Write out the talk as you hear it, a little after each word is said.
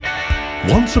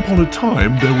Once upon a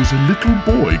time, there was a little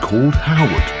boy called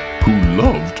Howard who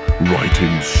loved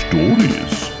writing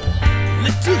stories.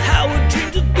 Little Howard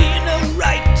dreamed of being a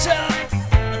writer,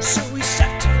 and so he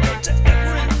sat and wrote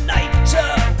every night.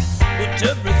 But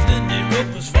everything he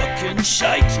wrote was fucking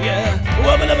shite, yeah.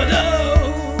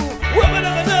 Wubba-dubba-doo,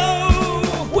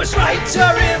 wubba-dubba-doo. Worst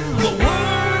writer in the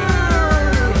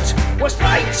world, worst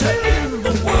writer in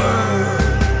the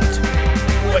world,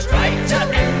 worst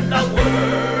writer in the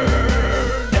world,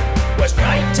 worst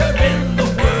writer in the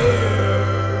world.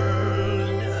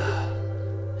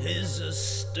 He's a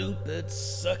stupid,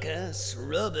 suck-ass,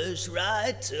 rubbish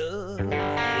writer.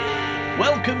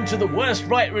 Welcome to the worst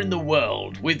writer in the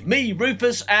world, with me,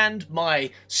 Rufus, and my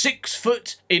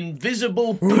 6-foot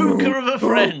invisible puka of a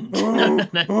friend. No,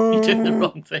 you're doing the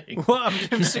wrong thing. What?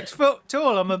 I'm 6 foot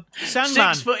tall. I'm a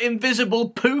sandman. 6-foot invisible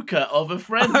puka of a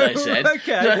friend, I said.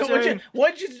 Okay, No, sorry.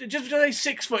 why'd you just say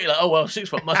 6 foot? You're like, oh, well, 6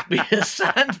 foot must be a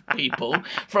sand people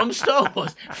from Star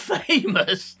Wars.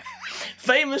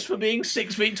 Famous for being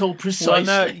 6 feet tall, precisely.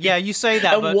 Well, no, yeah, you say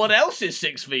that, And but... what else is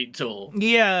 6 feet tall?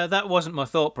 Yeah, that wasn't my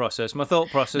thought process. My thought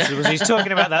process was he's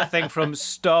talking about that thing from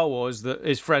Star Wars that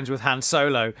is friends with Han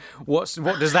Solo. What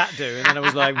does that do? And then I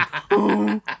was like...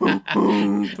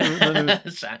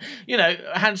 You know,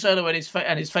 Han Solo and his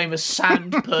famous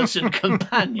sand person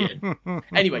companion.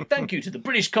 Anyway, thank you to the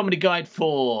British Comedy Guide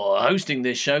for hosting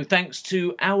this show. Thanks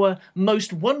to our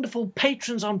most wonderful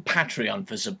patrons on Patreon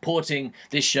for supporting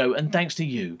this show. And thanks to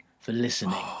you for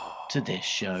listening to this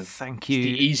show. Thank It's you.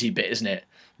 the easy bit, isn't it?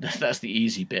 That's the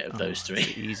easy bit of those three.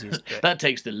 It's the easiest bit. That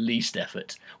takes the least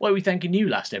effort. Why are we thanking you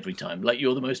last every time? Like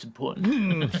you're the most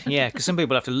important. Yeah, because some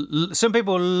people some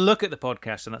people look at the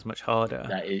podcast and that's much harder.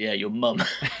 That is, yeah, your mum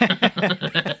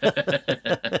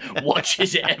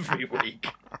watches it every week.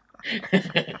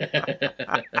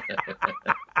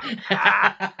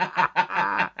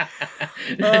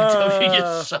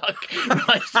 You suck.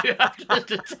 Right, so you have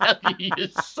to tell you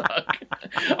suck.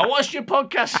 I watched your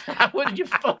podcast, Howard. You're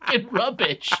fucking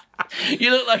rubbish.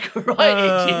 You look like a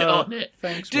right idiot on it.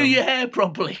 Thanks, Do Mum. your hair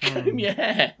properly. Comb your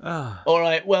hair. All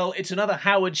right, well, it's another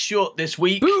Howard Short this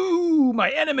week. Ooh, my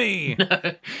enemy!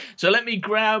 So let me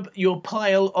grab your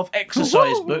pile of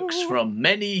exercise books from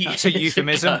many That's a years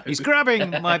euphemism. ago. He's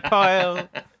grabbing my pile.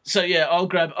 So yeah, I'll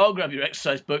grab your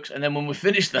exercise books, and then when we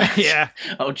finish that, Yeah.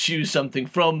 I'll choose something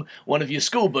from one of your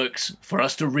school books for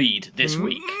us to read this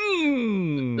week.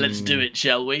 Let's do it,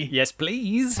 shall we? Yes,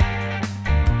 please.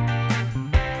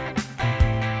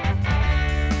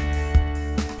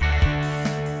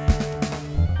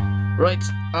 Right,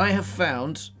 I have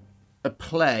found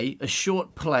a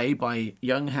short play by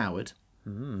young Howard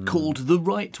called The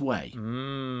Right Way.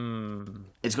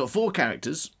 It's got 4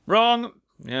 characters. Wrong.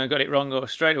 Yeah, I got it wrong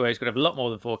straight away. It's got to have a lot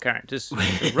more than 4 characters.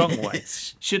 The wrong way.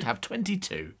 It should have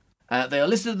 22. They are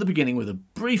listed at the beginning with a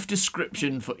brief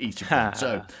description for each of them.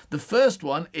 So, the first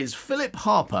one is Philip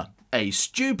Harper, a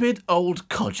stupid old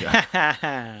codger.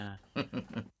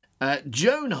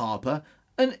 Joan Harper,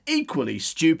 an equally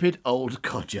stupid old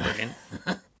codger.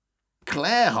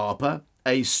 Claire Harper,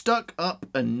 a stuck-up,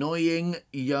 annoying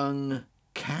young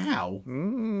cow.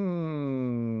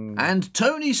 And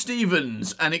Tony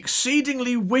Stevens, an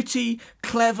exceedingly witty,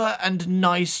 clever and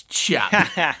nice chap.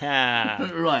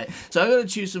 Right, so I'm going to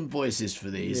choose some voices for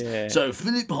these. Yeah. So,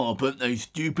 Philip Harper, a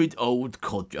stupid old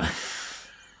codger.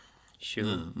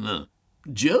 Sure.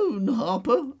 Joan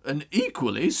Harper, an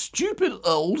equally stupid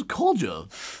old codger.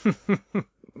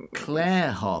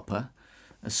 Claire Harper,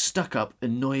 a stuck-up,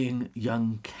 annoying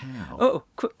young cow. Oh,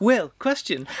 Will,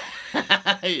 question.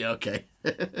 Okay.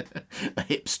 A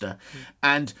hipster.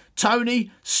 And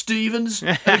Tony Stevens,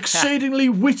 an exceedingly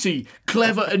witty,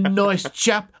 clever and nice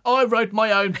chap. I wrote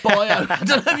my own bio. I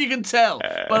don't know if you can tell,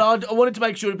 but I wanted to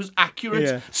make sure it was accurate,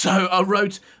 Yeah. so I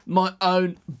wrote my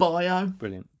own bio.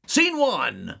 Brilliant. Scene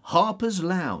 1, Harper's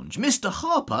Lounge. Mr.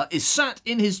 Harper is sat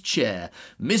in his chair.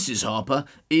 Mrs. Harper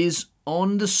is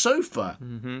on the sofa.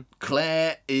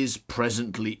 Claire is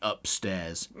presently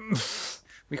upstairs.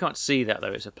 We can't see that,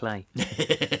 though. It's a play.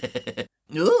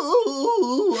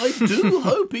 Oh, I do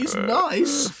hope he's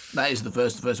nice. That is the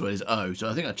first word is oh, so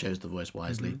I think I chose the voice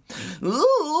wisely.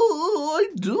 Oh, I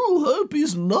do hope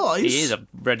he's nice. He is. I've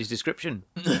read his description.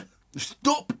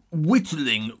 Stop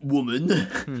whittling,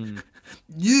 woman.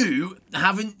 You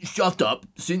haven't shut up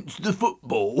since the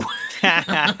football.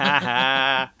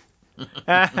 Yeah.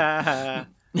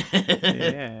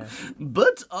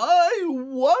 But I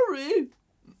worry.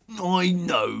 I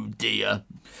know, dear.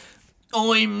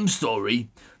 I'm sorry.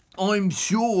 I'm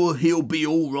sure he'll be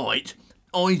all right.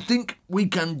 I think we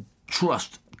can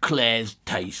trust Claire's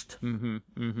taste.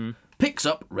 Picks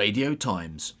up Radio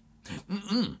Times.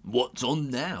 What's on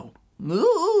now?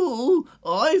 Oh,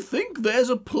 I think there's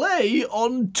a play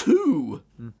on 2.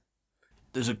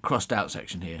 There's a crossed out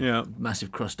section here. Yeah.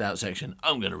 Massive crossed out section.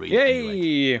 I'm going to read it anyway.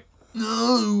 Yay!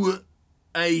 No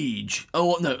age.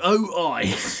 Oh no.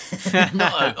 O-I.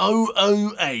 Not O.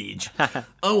 O-O-Age.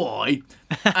 O-I.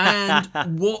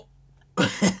 And what...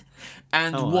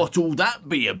 and what'll that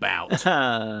be about?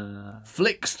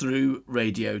 Flicks through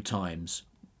Radio Times.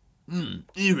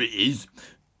 Here it is.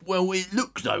 Well, it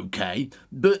looks okay,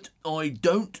 but I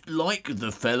don't like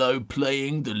the fellow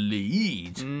playing the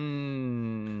lead.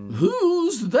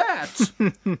 Who's that?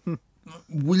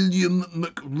 William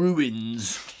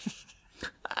McRuins.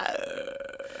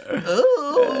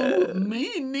 Oh,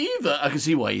 me neither. I can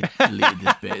see why you deleted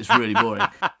this bit. It's really boring.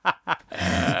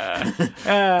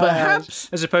 Perhaps...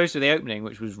 As opposed to the opening,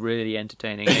 which was really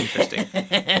entertaining and interesting.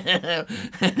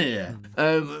 Yeah.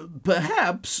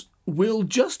 Perhaps we'll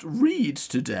just read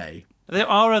today. There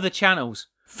are other channels.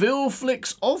 Phil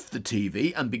flicks off the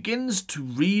TV and begins to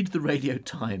read the Radio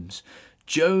Times.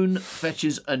 Joan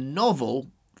fetches a novel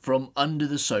from under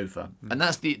the sofa. And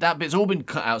that bit's all been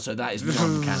cut out, so that is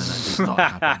non-canon. That does not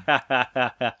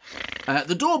happen.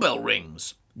 The doorbell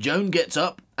rings. Joan gets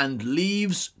up and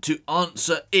leaves to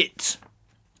answer it.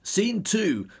 Scene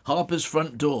 2, Harper's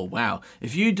front door. Wow,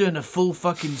 if you're doing a full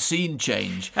fucking scene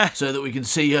change so that we can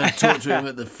see her talk to him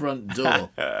at the front door.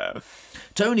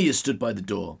 Tony is stood by the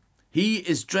door. He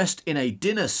is dressed in a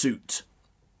dinner suit.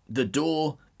 The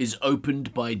door is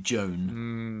opened by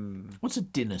Joan. What's a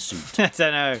dinner suit? I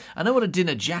don't know. I know what a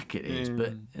dinner jacket is,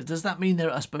 but does that mean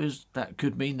I suppose that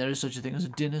could mean there is such a thing as a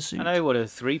dinner suit? I know what a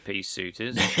 3-piece suit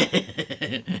is.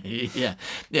 Yeah,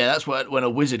 that's when a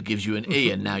wizard gives you an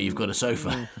E and now you've got a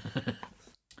sofa.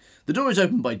 The door is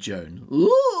opened by Joan.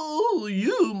 Ooh,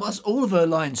 you must... All of her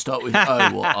lines start with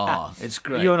O or R. It's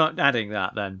great. You're not adding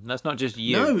that, then. That's not just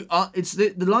you. No, it's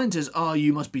the line says,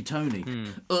 you must be Tony.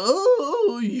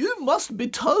 Oh, you must be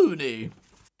Tony.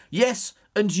 Yes,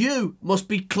 and you must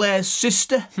be Claire's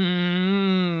sister.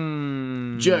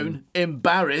 Joan,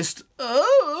 embarrassed.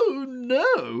 Oh,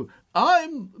 no.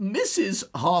 I'm Mrs.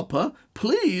 Harper.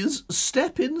 Please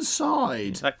step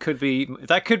inside. That could be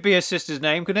a sister's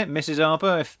name, couldn't it? Mrs.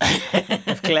 Harper, if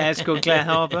Claire's called Claire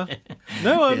Harper.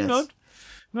 No, I'm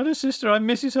not a sister. I'm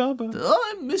Mrs. Harper.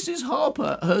 I'm Mrs.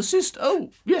 Harper, her sister. Oh,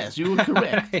 yes, you were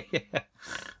correct. Yeah.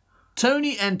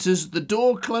 Tony enters, the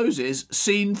door closes,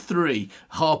 scene 3,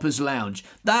 Harper's Lounge.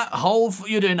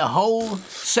 You're doing a whole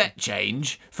set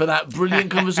change for that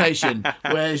brilliant conversation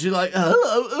where she's like,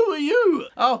 hello, who are you?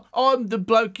 Oh, I'm the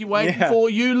bloke you're waiting for.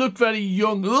 You look very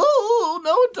young. Oh,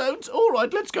 no, I don't. All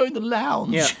right, let's go in the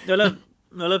lounge. Yeah, I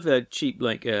love the cheap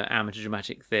amateur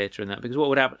dramatic theatre and that, because what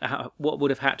would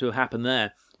have had to have happened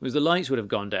there was the lights would have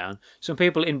gone down. Some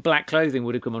people in black clothing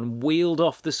would have come on, wheeled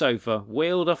off the sofa,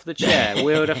 wheeled off the chair,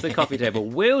 wheeled off the coffee table,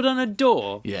 wheeled on a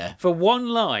door for one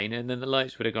line, and then the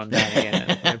lights would have gone down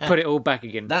again and put it all back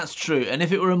again. That's true. And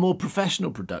if it were a more professional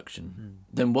production,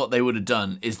 then what they would have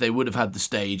done is they would have had the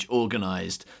stage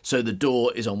organised so the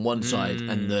door is on one side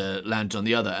and the lounge on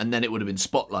the other, and then it would have been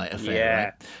spotlight affair,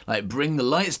 right? Like bring the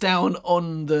lights down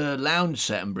on the lounge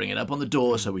set and bring it up on the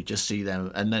door so we just see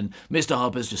them, and then Mr.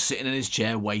 Harper's just sitting in his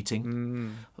chair waiting.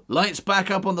 Lights back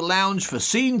up on the lounge for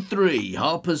scene 3,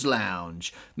 Harper's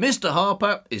Lounge. Mr.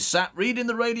 Harper is sat reading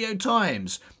the Radio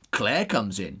Times. Claire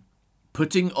comes in,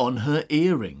 putting on her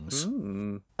earrings.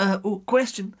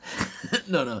 Question.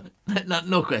 No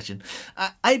question.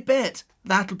 I bet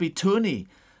that'll be Tony.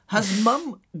 Has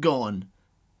Mum gone?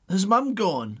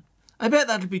 I bet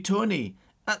that'll be Tony.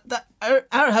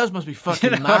 Our house must be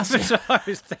fucking massive. That's what I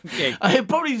was thinking. It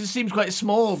probably seems quite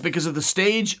small because of the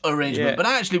stage arrangement, but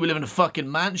actually we live in a fucking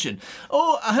mansion.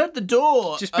 Oh, I heard the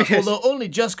door, although only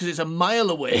just because it's a mile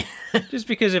away. Just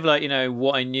because of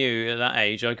what I knew at that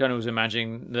age, I kind of was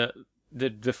imagining that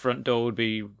the front door would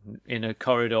be in a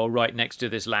corridor right next to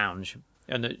this lounge,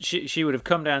 and that she would have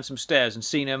come down some stairs and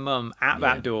seen her mum at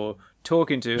that door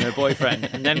talking to her boyfriend,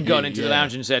 and then gone into the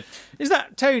lounge and said, "Is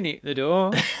that Tony at the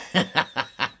door?"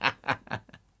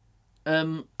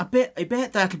 I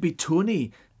bet that'll be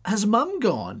Tony. Has Mum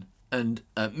gone? And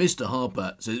Mr.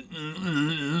 Harper says,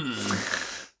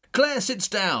 Claire sits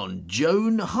down.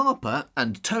 Joan, Harper,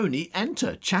 and Tony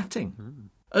enter, chatting.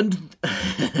 And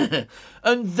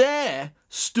there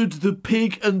stood the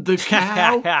pig and the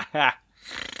cow.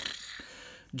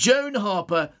 Joan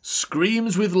Harper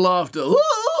screams with laughter.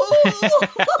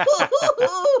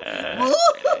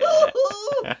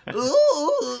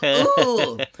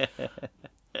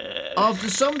 After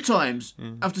some time,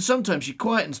 she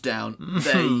quietens down.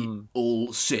 They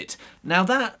all sit. Now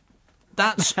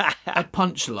that's a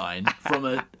punchline from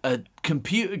a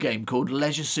computer game called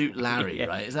Leisure Suit Larry, Yeah.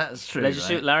 right? Is that true? Leisure right?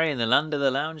 Suit Larry in the Land of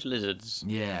the Lounge Lizards.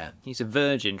 Yeah. He's a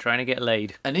virgin trying to get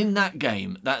laid. And in that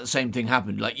game, that same thing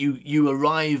happened. Like, you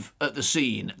arrive at the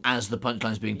scene as the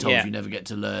punchline's being told. Yeah. You never get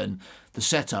to learn the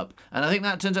setup. And I think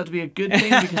that turns out to be a good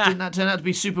thing, because didn't that turn out to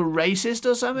be super racist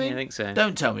or something? Yeah, I think so.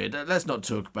 Don't tell me. Let's not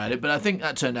talk about it. But I think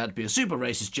that turned out to be a super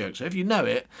racist joke. So if you know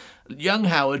it, young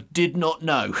Howard did not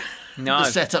know No. the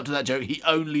setup to that joke. He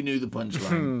only knew the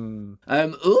punchline.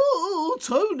 Oh,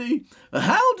 Tony,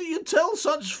 how do you tell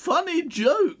such funny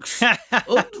jokes?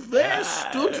 And there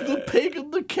stood the pig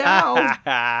and the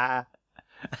cow.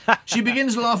 She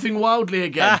begins laughing wildly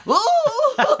again.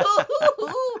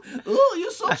 Oh,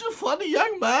 you're such a funny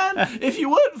young man. If you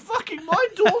weren't fucking my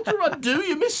daughter, I'd do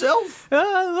you myself.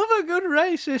 I love a good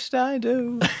racist, I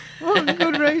do. What a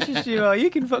good racist you are.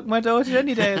 You can fuck my daughter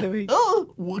any day of the week.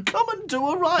 Oh, well, come and do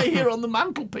a right here on the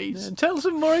mantelpiece. And tell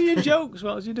some more of your jokes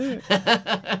whilst you do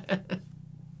it.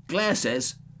 Claire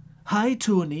says, "Hi,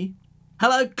 Tony."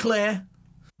 "Hello, Claire."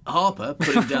 Harper,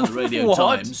 putting down the Radio What?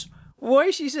 Times. Why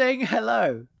is she saying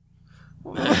hello?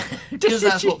 Because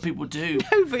that's what people do.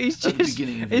 No, but he's At the just.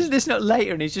 beginning of Isn't this not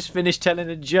later and he's just finished telling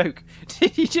a joke?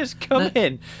 Did he just come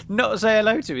in, not say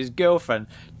hello to his girlfriend,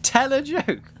 tell a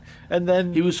joke, and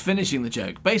then. He was finishing the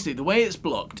joke. Basically, the way it's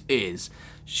blocked is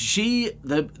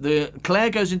the Claire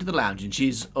goes into the lounge and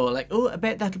she's all like, "Oh, I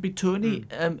bet that'll be Tony.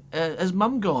 Has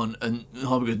Mum gone?" And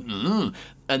Harper goes, "Mm."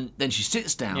 And then she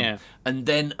sits down. Yeah. And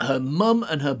then her mum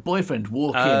and her boyfriend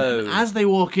walk in. Oh. And as they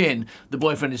walk in, the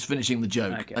boyfriend is finishing the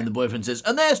joke. Okay. And the boyfriend says,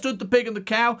 "And there stood the pig and the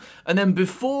cow." And then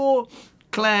before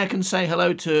Claire can say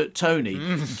hello to Tony,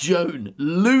 Joan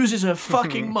loses her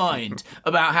fucking mind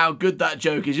about how good that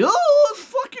joke is. "Oh, that's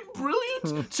fucking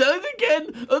brilliant. Tell it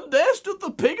again. And there stood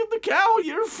the pig and the cow.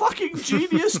 You're a fucking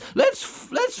genius. Let's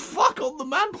fuck on the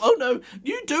man. Oh no,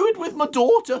 you do it with my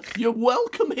daughter. You're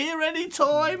welcome here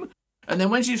anytime." And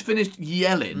then when she's finished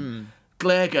yelling,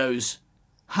 Claire goes,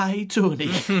 "Hey,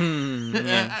 Tony."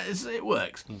 It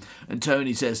works. And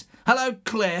Tony says, "Hello,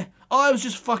 Claire. I was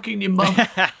just fucking your mum.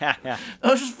 I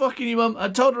was just fucking your mum. I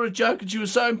told her a joke and she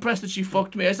was so impressed that she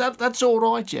fucked me. That's all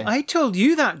right, yeah." I told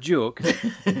you that joke.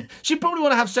 She'd probably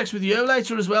want to have sex with you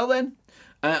later as well then.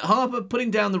 Harper putting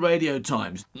down the Radio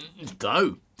Times.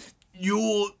 "So,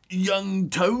 you're young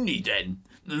Tony then?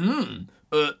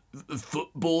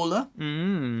 Footballer?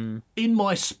 In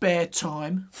my spare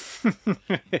time."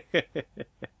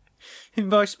 In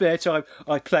my spare time,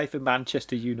 I play for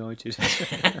Manchester United.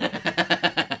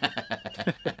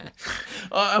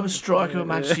 I'm a striker at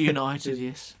Manchester United,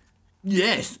 yes.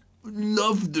 "Yes,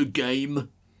 love the game."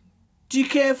 "Do you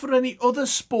care for any other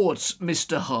sports,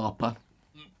 Mr. Harper?"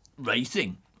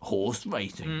 "Racing. Horse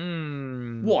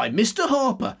racing." "Why, Mr.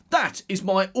 Harper, that is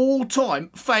my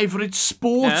all-time favourite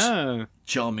sport." Oh.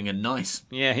 Charming and nice.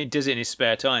 Yeah, he does it in his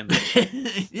spare time.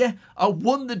 Yeah, I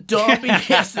won the derby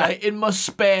yesterday in my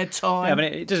spare time. Yeah, but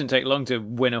it doesn't take long to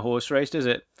win a horse race, does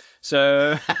it?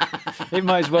 So it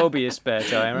might as well be his spare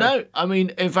time, right? No, I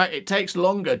mean, in fact, it takes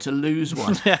longer to lose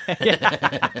one.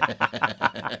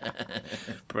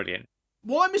 Brilliant.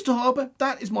 "Why, Mr. Harper,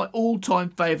 that is my all-time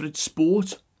favourite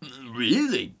sport."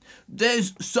 "Really?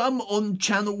 There's some on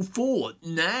Channel 4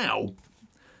 now."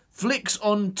 "Flicks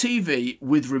on TV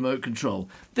with remote control."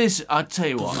 This, I tell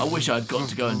you what, I wish I'd got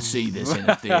to go and see this in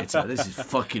a theatre. This is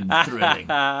fucking thrilling.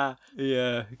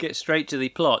 Yeah, get straight to the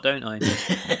plot, don't I?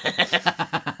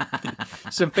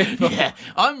 Some people. Yeah,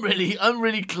 I'm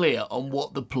really clear on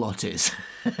what the plot is.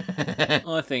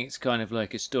 I think it's kind of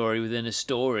like a story within a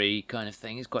story kind of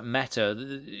thing. It's quite meta.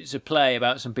 It's a play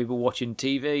about some people watching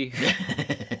TV.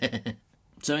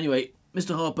 So anyway,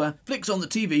 Mr. Harper flicks on the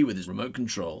TV with his remote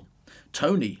control.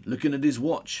 Tony looking at his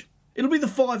watch. "It'll be the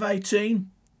 5:18.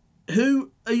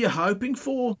 Who are you hoping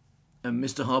for?" And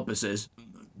Mr. Harper says,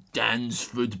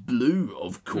 "Dansford Blue,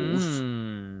 of course."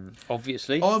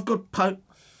 Obviously. I've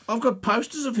got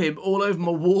posters of him all over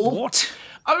my wall." What?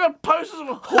 "I've got posters of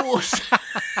a horse."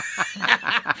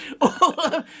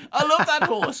 "I love that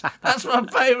horse. That's my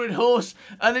favourite horse.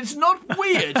 And it's not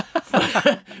weird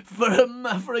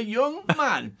for a young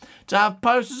man to have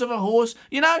posters of a horse.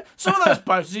 You know, some of those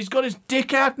posters, he's got his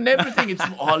dick out and everything.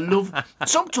 I love.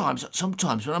 Sometimes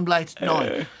when I'm late at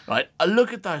night, right, I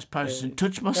look at those posters and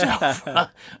touch myself,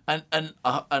 and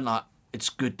it's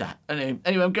good that. Anyway,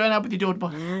 I'm going out with your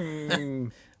daughter.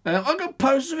 I've got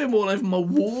posters of him all over my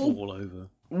wall." All over.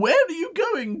 "Where are you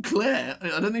going, Claire?"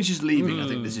 I don't think she's leaving. I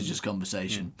think this is just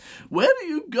conversation. "Where are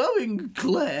you going,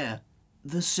 Claire?"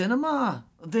 "The cinema.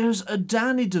 There's a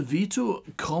Danny DeVito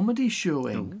comedy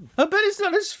showing." I bet it's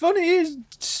not as funny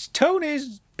as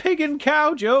Tony's pig and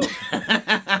cow joke.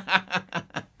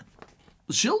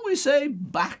 shall we say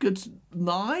back at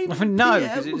 9 No, PM?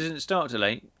 because it doesn't start till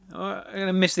 8. Oh, I'm going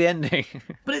to miss the ending.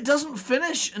 But it doesn't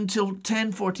finish until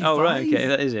 10:45. Oh, right, okay,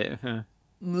 that is it. Huh.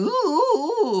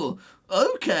 Ooh,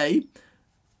 okay.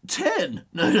 10.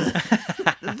 No.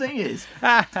 The thing is,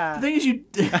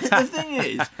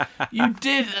 you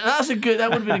did. That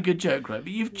would have been a good joke, right?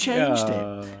 But you've changed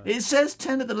it. It says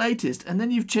 10 at the latest, and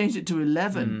then you've changed it to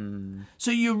 11.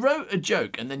 So you wrote a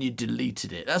joke and then you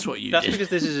deleted it. That's what you That's did. because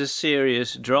this is a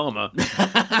serious drama.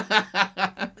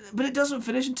 But it doesn't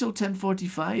finish until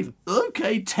 10:45.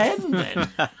 Okay, 10 then.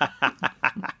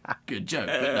 Good joke,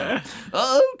 but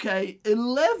no. Okay,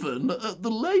 11 at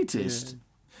the latest.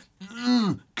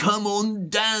 Come on,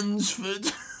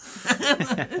 Dansford.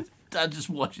 Dad just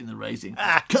watching the racing.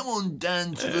 Come on,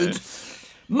 Dansford.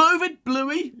 Move it,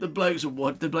 Bluey. The blokes are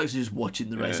just watching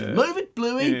the racing. Move it,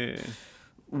 Bluey.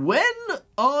 When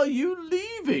are you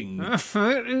leaving? That's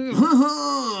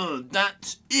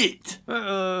it.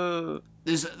 The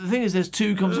thing is, there's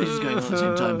two conversations going on at the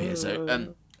same time here. So,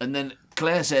 and then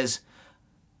Claire says,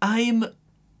 "I'm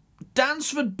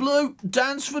Dansford Blue,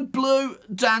 Dansford Blue,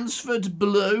 Dansford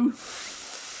Blue.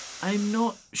 I'm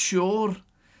not sure.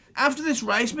 After this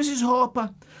race, Mrs.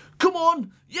 Harper, come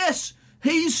on. Yes,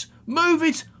 he's move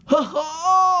it. Ha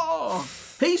ha!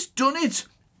 He's done it.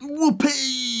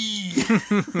 Whoopee!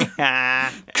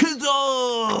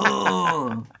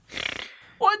 Kazaa!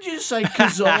 Why did you say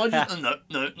kazaa?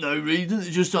 No reason. It's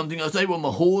just something I say when my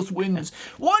horse wins.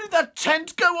 Why did that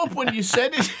tent go up when you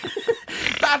said it?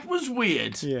 That was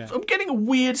weird. Yeah. I'm getting a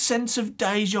weird sense of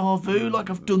deja vu, like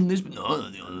I've done this, but no,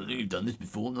 I don't think you've done this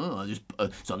before. No, I just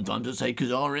sometimes I say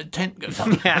kazaa and a tent goes up.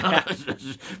 It's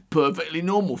just perfectly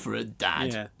normal for a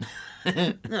dad.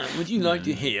 Yeah. Would you like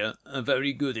to hear a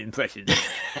very good impression?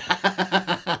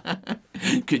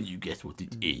 Can you guess what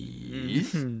it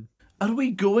is? Are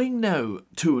we going now,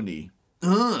 Tony?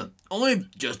 I've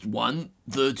just won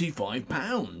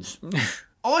 £35.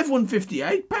 I've won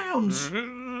 £58.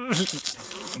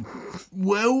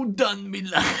 Well done, me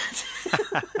lad.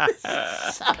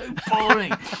 So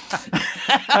boring.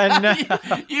 I know.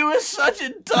 You were such a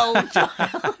dull child.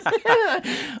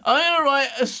 I'm gonna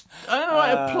write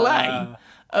a play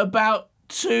about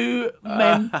two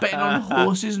men betting on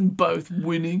horses and both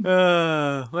winning. Maybe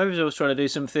I was trying to do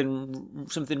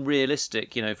something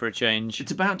realistic, for a change.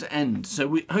 It's about to end,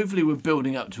 so hopefully we're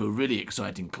building up to a really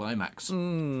exciting climax.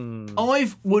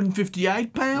 I've won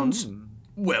 £58.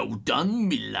 Well done,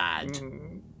 me lad.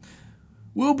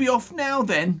 We'll be off now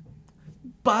then.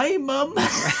 Bye, Mum.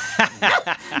 That's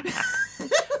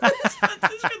going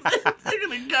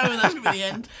to go and that's going to be the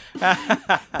end.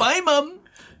 Bye, Mum.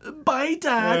 Bye,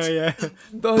 Dad. Yeah.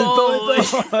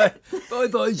 Bye,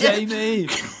 Jamie.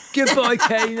 Goodbye,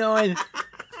 K9.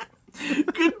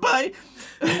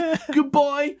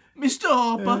 Goodbye, Mr.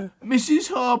 Harper, Mrs.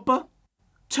 Harper.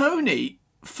 Tony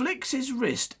flicks his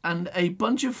wrist and a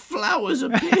bunch of flowers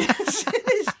appears in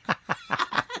his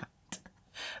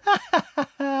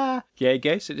Yeah,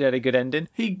 guess it had a good ending.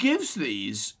 He gives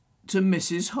these to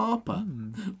Mrs. Harper.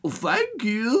 Oh, thank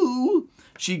you.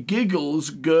 She giggles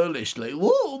girlishly.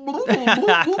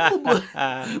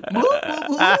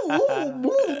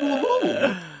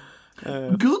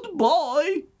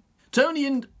 Goodbye. Tony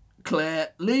and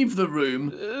Claire leave the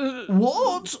room.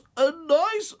 What a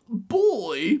nice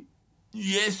boy.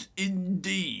 Yes,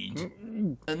 indeed.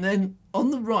 And then on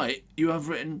the right, you have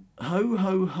written ho,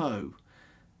 ho, ho.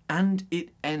 And it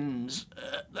ends.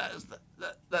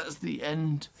 That's the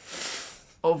end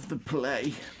of the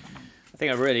play. I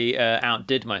think I really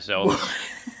outdid myself.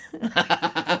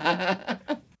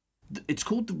 It's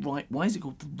called The Right... Why is it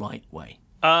called The Right Way?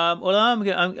 Well,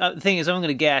 the thing is, I'm going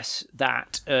to guess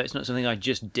that it's not something I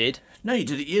just did. No, you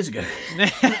did it years ago.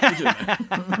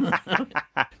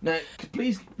 No,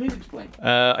 please explain.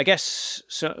 I guess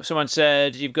someone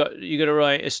said you've got to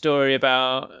write a story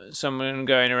about someone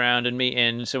going around and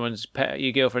meeting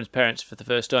your girlfriend's parents for the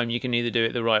first time. You can either do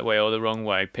it the right way or the wrong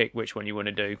way. Pick which one you want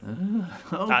to do.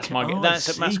 Okay. That's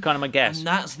kind of my guess. And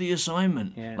that's the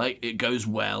assignment. Yeah. Like it goes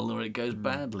well or it goes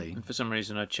badly. For some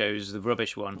reason, I chose the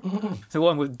rubbish one, the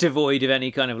one with devoid of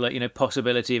any kind of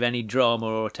possibility of any drama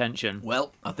or tension.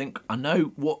 Well, I think I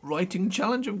know what writing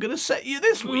challenge I'm going to set you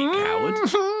this week, Howard.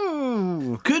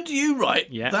 Could you write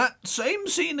that same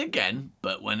scene again,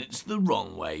 but when it's the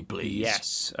wrong way, please?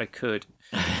 Yes, I could.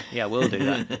 Yeah, we'll do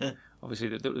that. Obviously,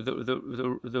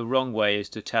 the wrong way is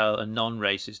to tell a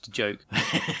non-racist joke.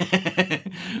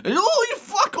 Oh, you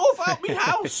fuck off out me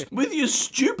house with your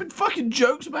stupid fucking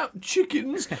jokes about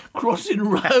chickens crossing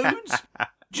roads.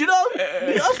 Do you know,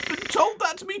 my husband told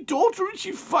that to me daughter and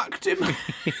she fucked him.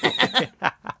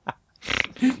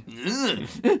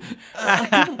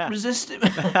 I couldn't resist him.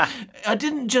 I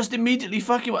didn't just immediately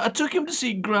fuck him. I took him to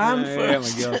see Gran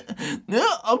first. Oh my God. No,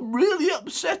 I'm really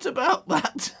upset about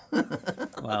that.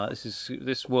 Wow,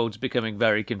 this world's becoming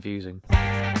very confusing.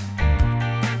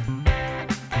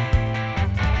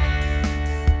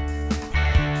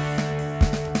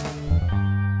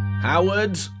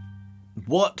 Howard,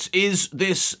 what is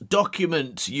this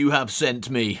document you have sent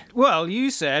me? Well, you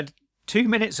said 2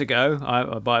 minutes ago,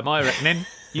 by my reckoning,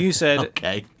 you said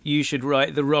Okay. you should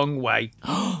write the wrong way.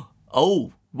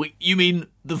 Oh, you mean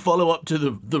the follow-up to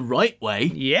the right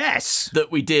way? Yes.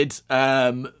 That we did,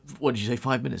 what did you say,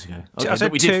 5 minutes ago? Okay, I said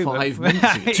that we did 2, but- 5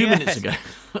 minutes ago. 2 minutes Yes. ago.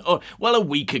 Or, well, a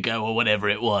week ago or whatever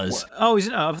it was. Oh,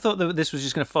 isn't it? I thought that this was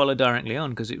just going to follow directly on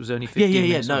because it was only 15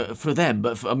 minutes. No, for them.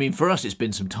 But, for us, it's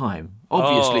been some time.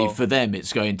 Obviously, Oh. for them,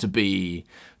 it's going to be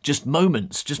just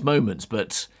moments.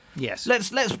 But Yes.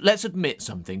 let's admit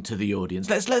something to the audience.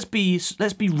 Let's be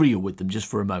real with them just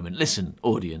for a moment. Listen,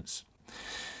 audience.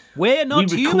 We're not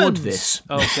We record humans. this.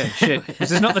 Oh, okay, shit. This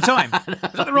is not the time. Is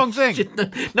that the wrong thing?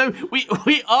 No, we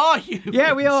are humans.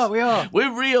 Yeah, we are.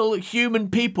 We're real human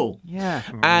people. Yeah.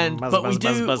 And Buzz, but buzz, we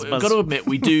do buzz, buzz, buzz. got to admit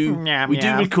we do Meow, we do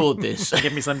meow. record this.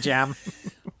 Give me some jam.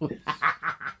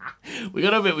 We got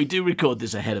to admit we do record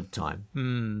this ahead of time.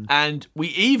 And we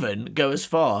even go as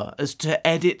far as to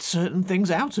edit certain things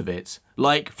out of it.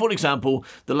 Like, for example,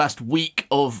 the last week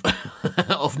of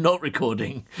of not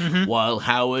recording while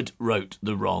Howard wrote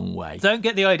the wrong way. Don't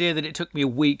get the idea that it took me a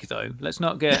week, though. Let's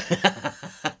not get...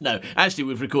 No, actually,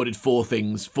 we've recorded four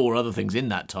other things in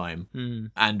that time.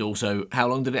 And also, how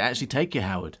long did it actually take you,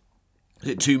 Howard? Is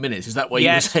it 2 minutes? Is that why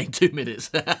Yes. you were saying 2 minutes?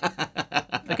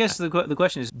 I guess the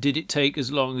question is, did it take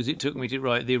as long as it took me to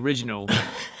write the original?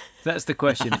 That's the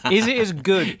question. Is it as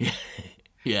good?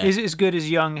 Yeah. Is it as good as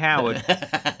young Howard?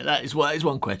 That is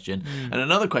one question. And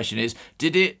another question is,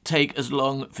 did it take as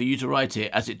long for you to write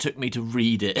it as it took me to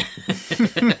read it?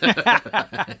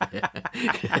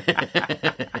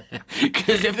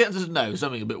 Because if the answer is no,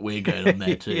 something a bit weird going on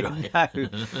there too, right?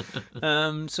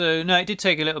 No. No, it did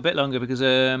take a little bit longer because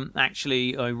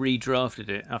actually I redrafted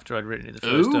it after I'd written it the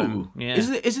first time. Ooh. Yeah. Is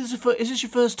this your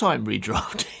first time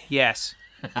redrafting? Yes.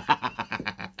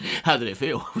 How did it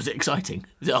feel? Was it exciting?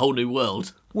 Was it a whole new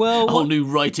world? Well, A whole new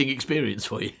writing experience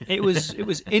for you? it was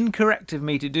incorrect of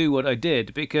me to do what I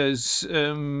did because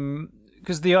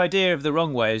the idea of the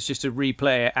wrong way is just to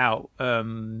replay it out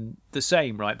the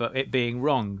same, right? But it being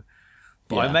wrong.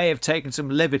 But I Yeah. may have taken some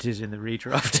liberties in the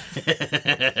redraft.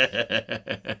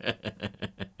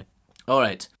 All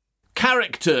right.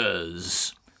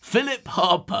 Characters. Philip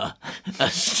Harper.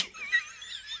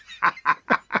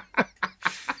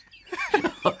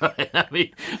 All right,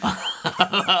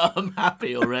 I'm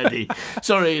happy already.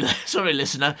 Sorry,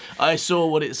 listener. I saw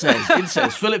what it says. It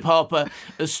says Philip Harper,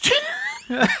 a stupid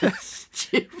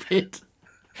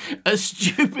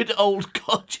old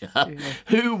codger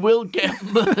who will get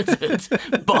murdered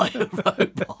by a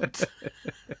robot.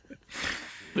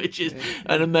 Which is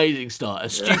an amazing start. A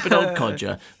stupid old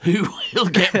codger who will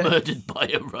get murdered by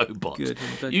a robot. Good,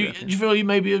 I'm glad You, you're do you feel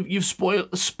you've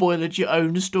spoiled your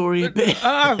own story a bit?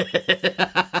 Oh,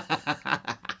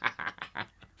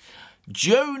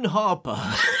 Joan Harper.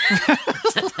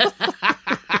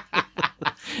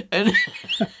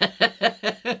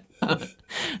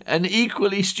 An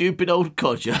equally stupid old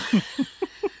codger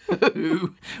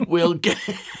who will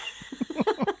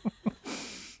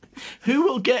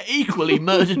get equally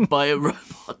murdered by a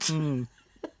robot.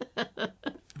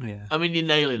 yeah. I mean, you're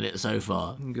nailing it so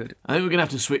far. Good. I think we're going to have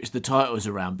to switch the titles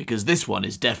around because this one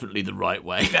is definitely the right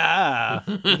way. Ah,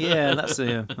 yeah, that's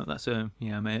fair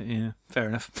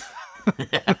enough.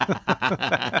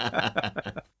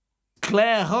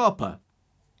 Claire Harper.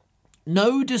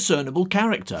 No discernible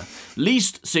character.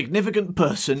 Least significant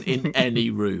person in any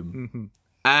room.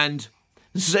 And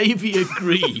Xavier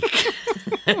Greek.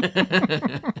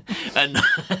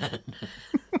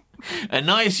 A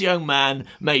nice young man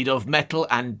made of metal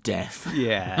and death.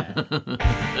 Yeah.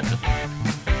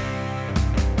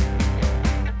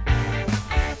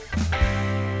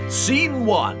 Scene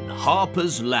 1,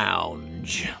 Harper's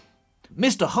Lounge.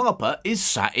 Mr. Harper is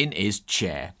sat in his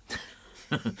chair.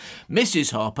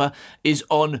 Mrs. Harper is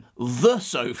on the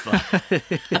sofa.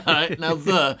 All right, now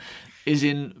the is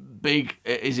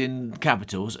in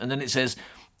capitals, and then it says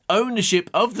ownership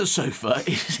of the sofa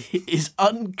is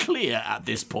unclear at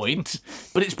this point,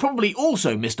 but it's probably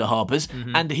also Mr. Harper's,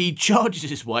 and he charges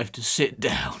his wife to sit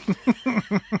down.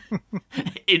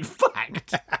 In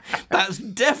fact, that's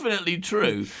definitely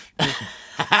true.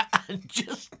 And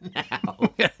just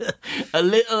now, a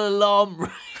little alarm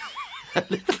her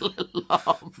little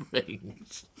alarm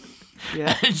rings.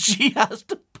 Yeah. And she has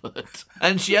to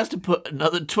put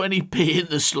another 20p in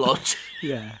the slot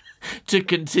Yeah. to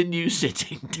continue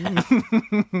sitting down.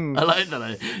 I like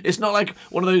that. It's not like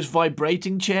one of those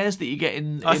vibrating chairs that you get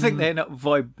in. I think they're not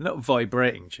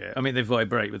vibrating chairs. I mean, they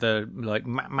vibrate, but they're like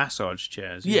massage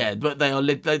chairs. Yeah, but they are.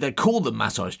 They call them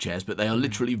massage chairs, but they are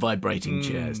literally vibrating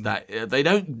chairs. That they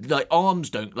don't like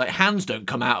hands don't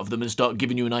come out of them and start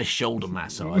giving you a nice shoulder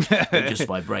massage. They just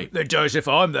vibrate. They do as if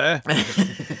I'm there.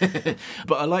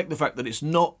 But I like the fact that it's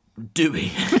not doing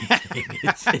anything.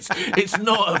 It's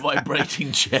not a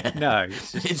vibrating chair. No.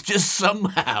 It's just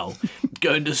somehow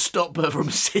going to stop her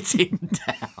from sitting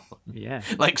down. Yeah.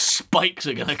 Like spikes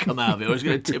are going to come out of it, or it's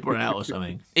going to tip her out or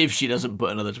something if she doesn't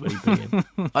put another 20p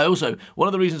in. I also, one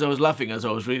of the reasons I was laughing as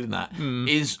I was reading that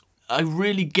is I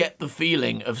really get the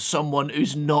feeling of someone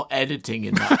who's not editing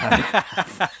in that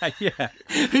paragraph. Yeah.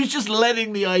 Who's just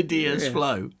letting the ideas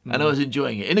flow. And I was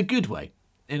enjoying it in a good way.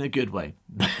 In a good way.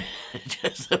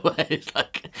 Just the way it's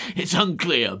like, it's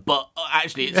unclear, but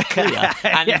actually it's clear.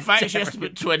 And in fact, she has to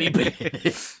put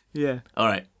 20p. Yeah. All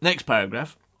right, next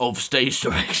paragraph of stage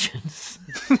directions.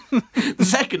 The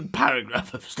second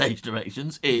paragraph of stage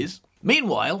directions is,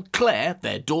 meanwhile, Claire,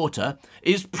 their daughter,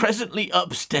 is presently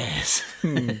upstairs.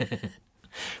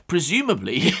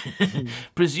 Presumably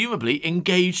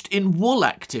engaged in wool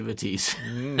activities.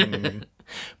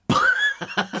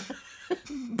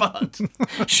 But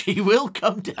she will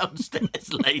come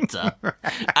downstairs later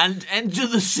and enter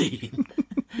the scene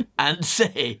and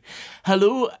say,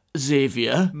 "Hello,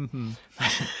 Xavier."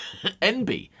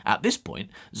 NB. At this point,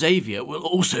 Xavier will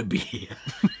also be here.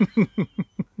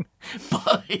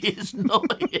 But he is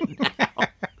not here now.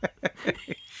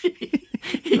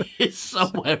 He is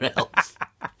somewhere else.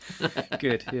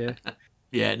 Good, yeah.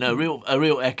 Yeah, no, a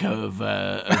real echo of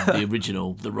the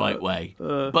original, The Right Way.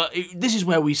 But this is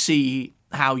where we see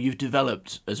how you've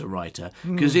developed as a writer,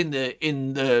 because in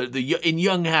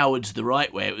Young Howard's The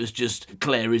Right Way, it was just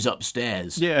Claire is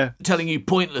upstairs, telling you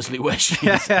pointlessly where she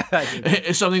is.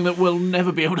 It's something that will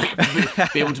never be able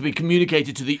to be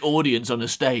communicated to the audience on a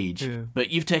stage. Yeah.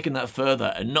 But you've taken that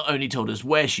further and not only told us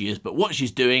where she is, but what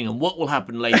she's doing and what will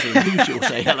happen later and who she'll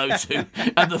say hello to,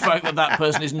 and the fact that that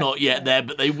person is not yet there,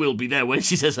 but they will be there when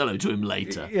she says hello to him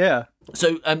later. Yeah.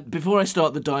 So before I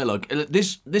start the dialogue,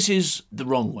 this is The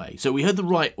Wrong Way. So we heard The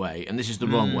Right Way, and this is The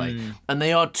Wrong Way. And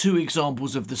they are two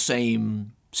examples of the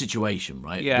same situation,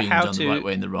 right? Yeah, being done the right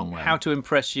way and the wrong way. How to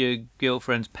impress your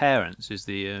girlfriend's parents is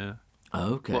the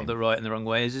okay. What the right and the wrong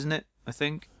way is, isn't it? I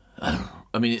think. I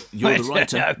mean, you're the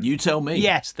writer. No. You tell me.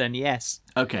 Yes, then yes.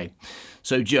 Okay.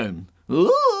 So Joan.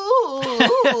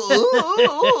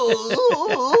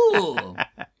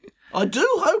 I do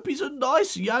hope he's a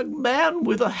nice young man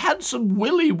with a handsome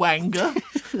willy wanger.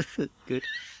 Good.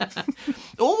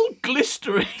 all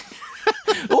glistering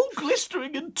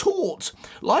and taut,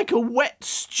 like a wet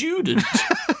student.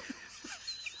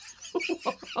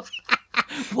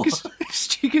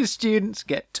 Because students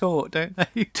get taught, don't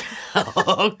they?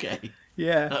 Okay.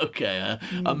 Yeah. Okay,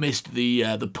 I missed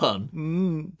the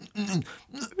pun.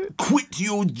 Quit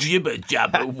your jibber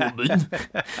jabber, woman.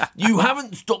 You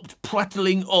haven't stopped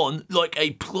prattling on like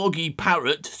a ploggy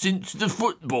parrot since the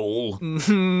football.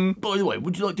 By the way,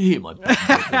 would you like to hear my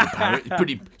parrot?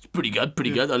 It's pretty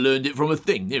good. I learned it from a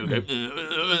thing. Here we go.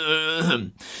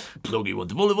 Ploggy want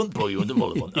to volleyball, ploggy want to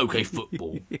volleyball. Okay,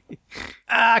 football.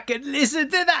 I can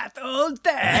listen to that all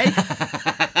day.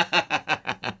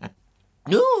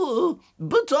 Oh,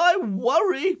 but I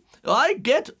worry. I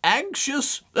get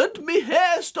anxious and my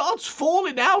hair starts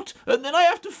falling out and then I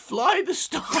have to fly the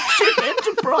Starship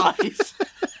Enterprise.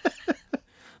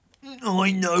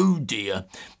 I know, dear.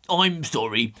 I'm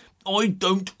sorry. I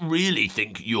don't really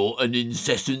think you're an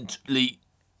incessantly...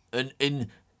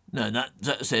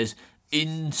 that says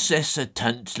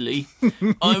incessantly.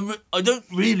 I don't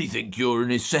really think you're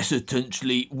an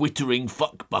incessantly wittering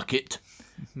fuck bucket.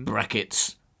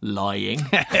 Brackets. Lying.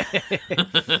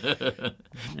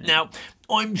 Now,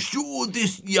 I'm sure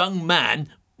this young man,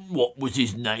 what was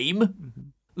his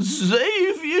name?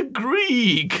 Xavier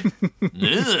Grieg.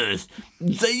 Yes,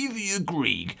 Xavier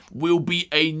Grieg will be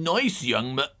a nice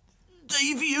young man.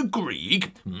 Xavier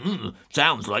Grieg?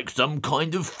 Sounds like some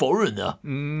kind of foreigner.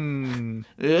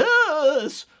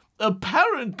 Yes,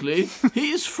 apparently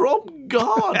he's from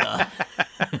Ghana.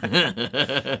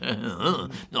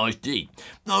 I see.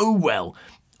 Oh, well.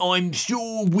 I'm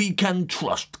sure we can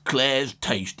trust Claire's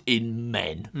taste in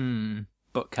men.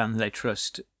 But can they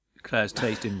trust Claire's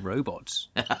taste in robots?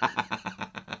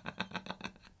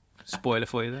 Spoiler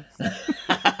for you there.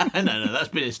 No, that's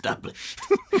been established.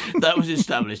 That was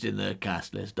established in the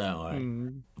cast list, don't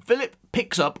worry. Philip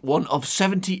picks up one of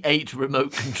 78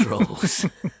 remote controls.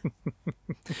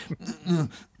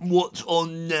 What's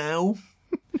on now?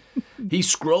 He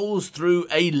scrolls through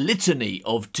a litany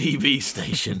of TV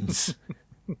stations.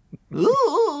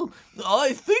 Oh,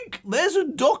 I think there's a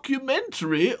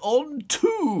documentary on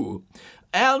 2,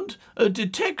 and a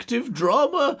detective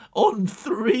drama on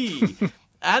 3,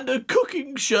 and a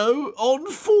cooking show on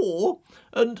 4,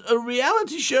 and a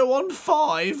reality show on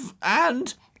 5,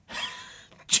 and...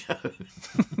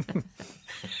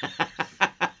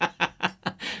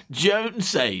 Joan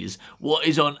says what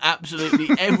is on absolutely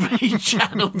every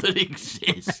channel that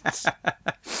exists.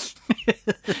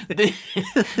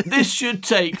 This should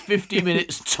take 50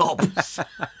 minutes tops.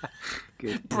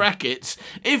 Good. Brackets,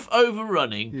 if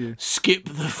overrunning, skip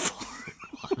the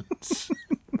foreign ones.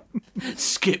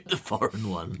 Skip the foreign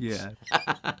ones. Yeah.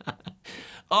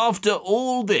 After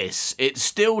all this, it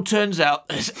still turns out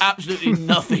there's absolutely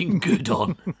nothing good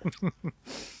on.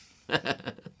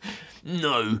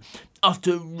 No,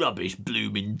 utter rubbish,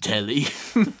 blooming telly.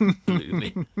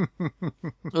 Blooming.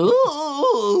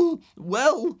 Oh,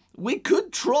 well, we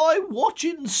could try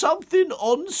watching something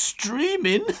on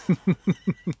streaming.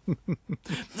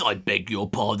 I beg your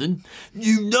pardon.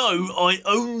 You know I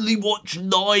only watch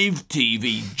live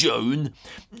TV, Joan.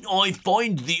 I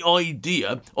find the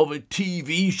idea of a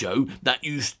TV show that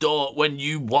you start when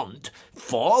you want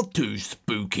far too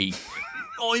spooky.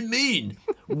 I mean,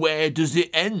 where does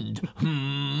it end?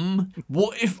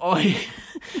 What if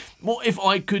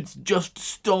I could just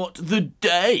start the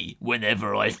day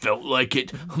whenever I felt like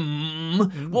it?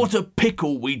 What a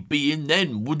pickle we'd be in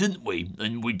then, wouldn't we?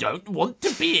 And we don't want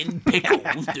to be in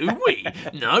pickles, do we?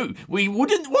 No, we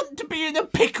wouldn't want to be in a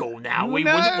pickle now. We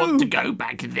wouldn't want to go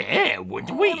back there,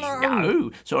 would we? No.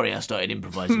 Sorry, I started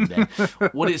improvising there.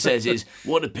 What it says is,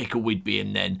 what a pickle we'd be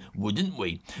in then, wouldn't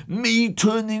we? Me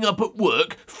turning up at work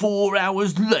 4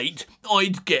 hours late,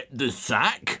 I'd get the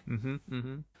sack.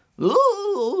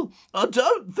 Oh, I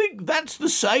don't think that's the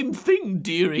same thing,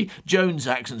 dearie. Joan's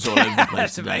accent's all over the place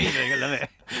That's today. amazing. I love it.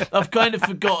 I've kind of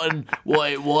forgotten what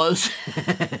it was.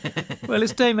 Well,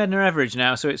 it's Dame Edna Everage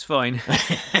now, so it's fine.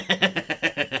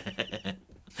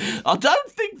 I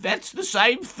don't think that's the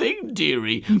same thing,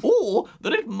 dearie, or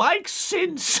that it makes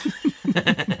sense.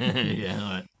 Yeah, all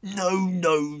right.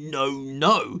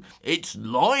 No. It's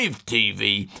live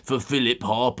TV for Philip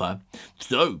Harper.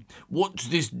 So, what's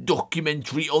this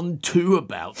documentary on 2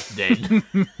 about, then?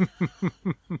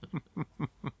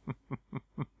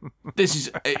 This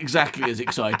is exactly as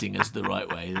exciting as the right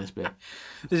way, this bit.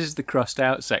 This is the crossed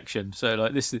out section. So,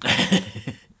 like, this is...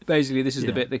 Basically, this is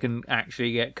the bit that can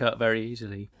actually get cut very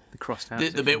easily. The crossed out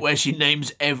The bit where she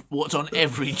names what's on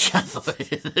every channel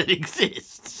that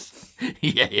exists.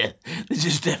 Yeah. This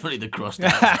is definitely the crossed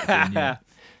out section, yeah.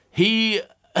 He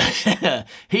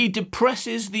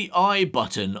depresses the I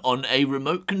button on a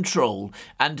remote control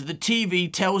and the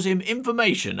TV tells him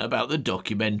information about the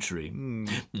documentary.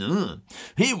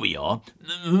 Here we are.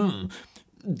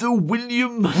 The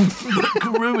William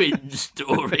McRuin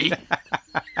story.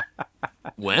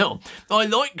 Well, I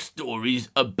like stories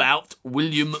about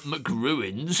William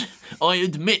McRuins, I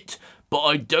admit, but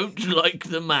I don't like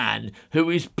the man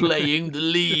who is playing the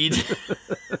lead.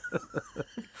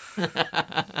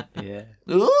 Yeah.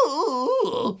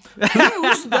 Oh,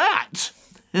 who's that?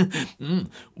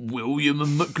 William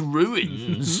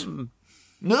McRuins.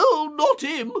 No, not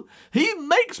him. He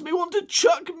makes me want to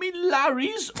chuck me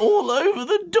Larrys all over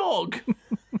the dog.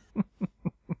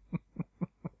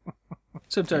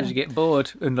 Sometimes you get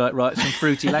bored and like write some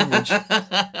fruity language.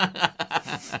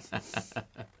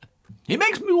 He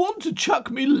makes me want to chuck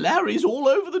me Larrys all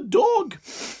over the dog.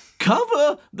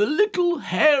 Cover the little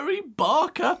hairy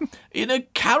barker in a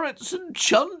carrots and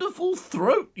chunderful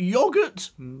throat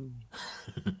yoghurt.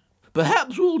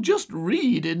 Perhaps we'll just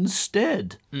read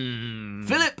instead.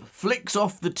 Philip flicks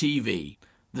off the TV,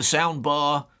 the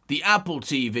soundbar, the Apple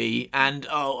TV, and,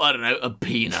 a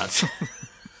peanut.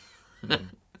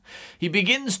 He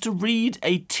begins to read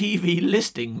a TV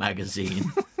listing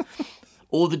magazine.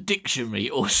 Or the dictionary,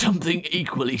 or something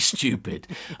equally stupid.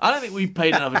 I don't think we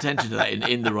paid enough attention to that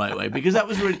in the right way, because that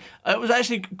was really... It was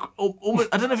actually almost...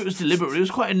 I don't know if it was deliberate, but it was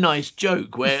quite a nice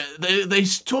joke, where they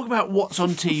talk about what's on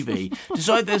TV,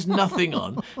 decide there's nothing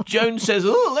on. Joan says,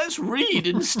 let's read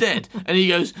instead. And he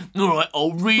goes, all right,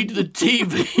 I'll read the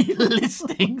TV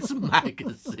listings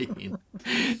magazine.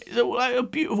 It's like a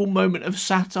beautiful moment of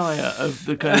satire of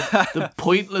the kind of the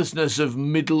pointlessness of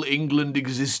Middle England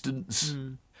existence.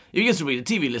 He gets to read a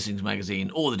TV listings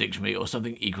magazine or the dictionary or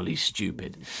something equally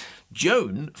stupid.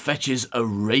 Joan fetches a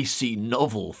racy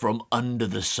novel from under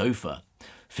the sofa.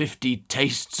 50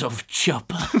 tastes of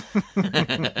chopper.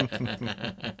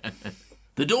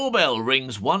 The doorbell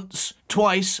rings once,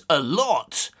 twice, a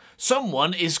lot.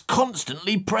 Someone is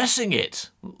constantly pressing it.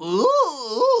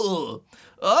 Ooh,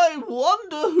 I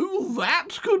wonder who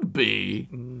that could be.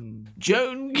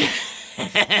 Joan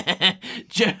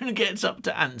gets up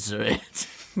to answer it,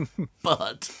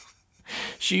 but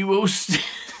she will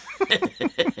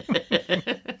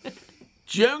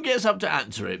Joan gets up to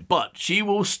answer it, but she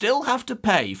will still have to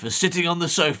pay for sitting on the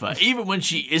sofa, even when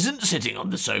she isn't sitting on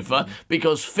the sofa,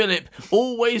 because Philip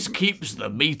always keeps the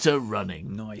meter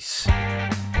running. Nice.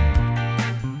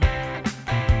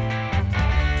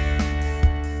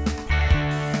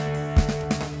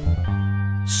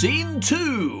 Scene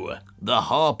 2. The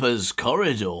Harper's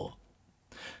Corridor.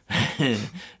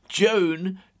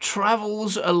 Joan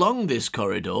travels along this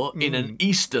corridor in an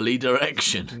easterly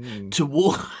direction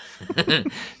towards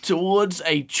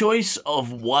a choice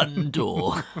of one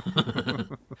door.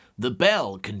 The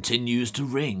bell continues to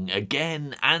ring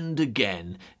again and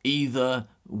again, either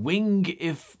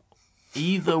wingifying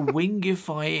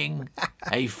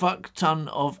a fuck ton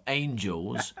of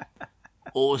angels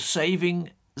or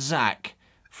saving Zach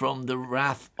from the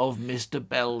wrath of Mr.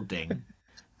 Belding.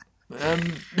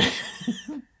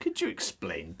 Could you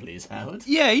explain, please, Howard?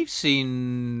 Yeah, you've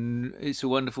seen It's a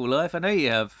Wonderful Life. I know you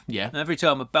have. Yeah. Every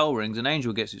time a bell rings, an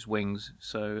angel gets its wings.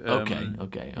 So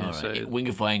Okay, all right. so-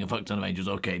 Wingifying a fuck ton of angels.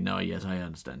 Okay, no, yes, I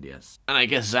understand, yes. And I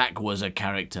guess Zach was a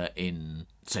character in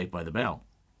Saved by the Bell,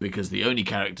 because the only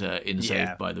character in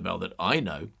Saved by the Bell that I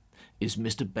know is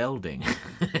Mr. Belding,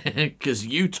 because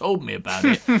you told me about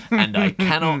it, and I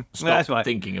cannot stop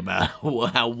thinking about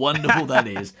how wonderful that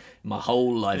is my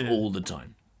whole life, all the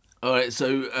time. All right,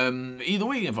 so either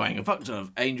wingifying a fuck ton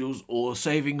of angels or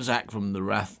saving Zach from the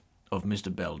wrath of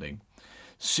Mr. Belding.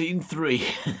 Scene 3.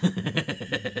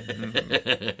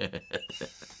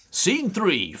 Scene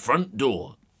 3, front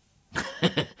door.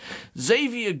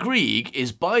 Xavier Grieg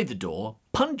is by the door,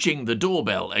 punching the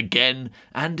doorbell again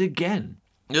and again.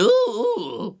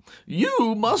 Oh,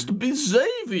 you must be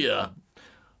Xavier.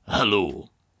 Hello,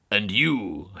 and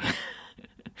you.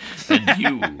 And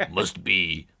you must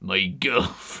be my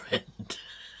girlfriend.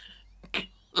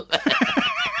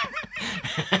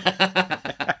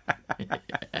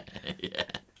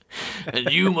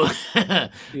 And you must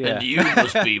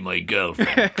be my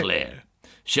girlfriend, Claire.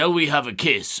 Shall we have a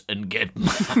kiss and get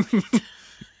married?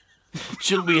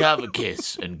 Shall we have a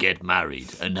kiss and get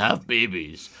married and have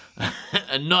babies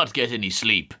and not get any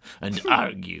sleep and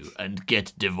argue and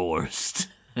get divorced?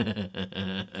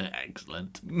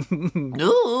 Excellent.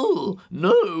 No,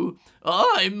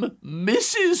 I'm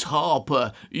Mrs.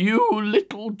 Harper, you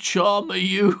little charmer,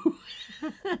 you.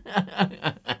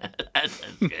 That's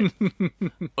good.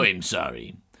 I'm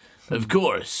sorry. Of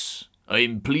course,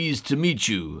 I'm pleased to meet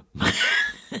you.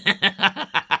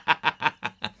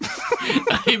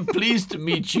 I'm pleased to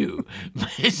meet you,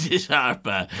 Mrs.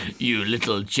 Harper, you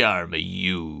little charmer,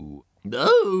 you.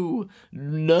 No,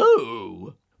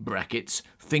 brackets,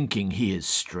 thinking he is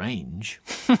strange.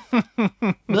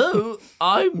 No,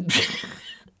 I'm just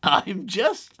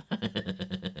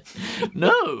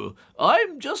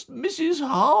Mrs.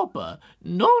 Harper,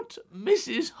 not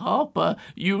Mrs. Harper,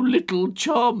 you little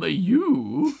charmer,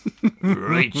 you.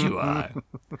 Right you are.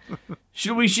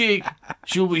 Shall we shake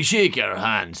our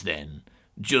hands then?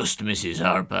 Just Mrs.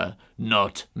 Harper,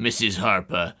 not Mrs.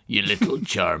 Harper, you little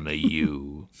charmer,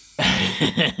 you.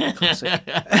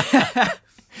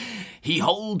 He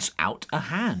holds out a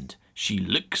hand. She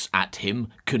looks at him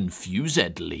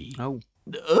confusedly. Oh,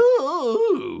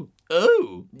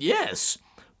 yes.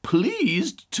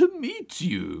 Pleased to meet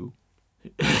you.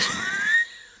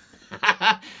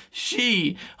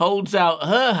 She holds out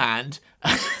her hand,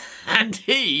 and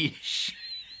he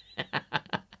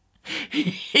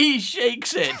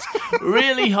shakes it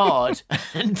really hard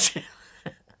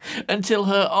until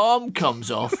her arm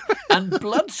comes off and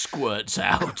blood squirts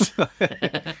out.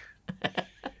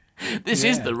 This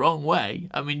is the wrong way.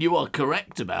 I mean, you are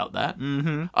correct about that.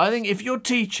 Mm-hmm. I think if your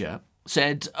teacher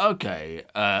said, okay,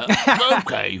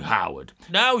 Howard,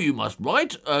 now you must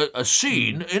write a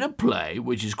scene in a play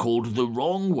which is called The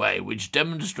Wrong Way, which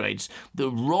demonstrates the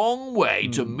wrong way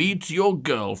to meet your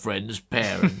girlfriend's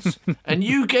parents. And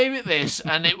you gave it this,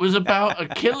 and it was about a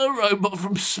killer robot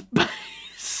from space.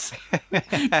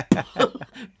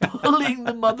 Pulling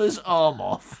the mother's arm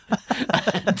off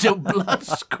until blood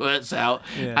squirts out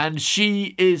and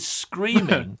she is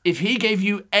screaming. If he gave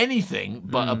you anything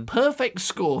but a perfect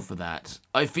score for that,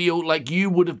 I feel like you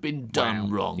would have been done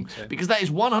wrong. So. Because that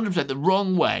is 100% the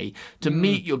wrong way to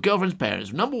meet your girlfriend's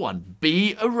parents. Number one,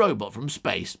 be a robot from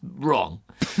space. Wrong.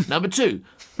 Number 2,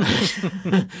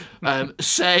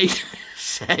 say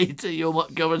to your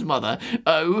girlfriend's mother,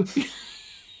 "Oh,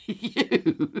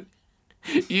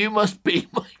 you must be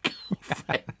my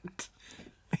girlfriend."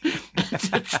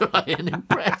 To try and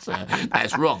impress her.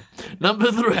 That's wrong.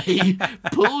 Number 3,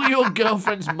 pull your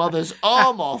girlfriend's mother's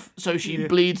arm off so she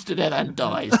bleeds to death and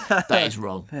dies. That is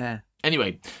wrong. Yeah.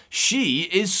 Anyway, she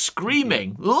is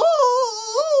screaming, "Ooh,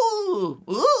 ooh,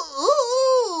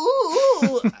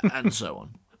 ooh," and so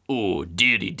on. "Oh,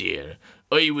 dearie dear,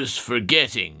 I was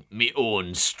forgetting me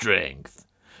own strength.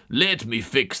 Let me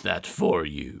fix that for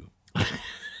you."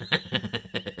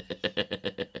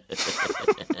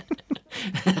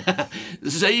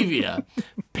 Xavier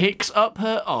picks up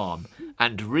her arm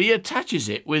and reattaches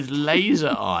it with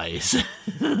laser eyes.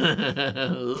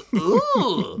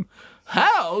 Ooh,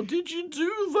 how did you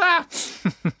do that?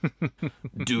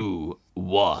 Do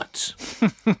what?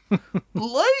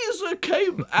 Laser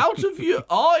came out of your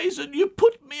eyes and you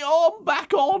put me arm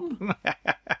back on.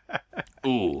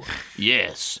 Oh,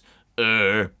 yes.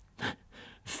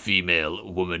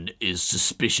 Female woman is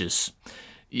suspicious.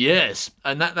 Yes,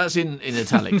 and that's in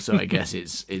italics, so I guess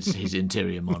it's his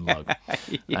interior monologue.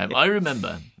 I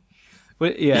remember.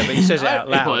 Well, yeah, but he says it out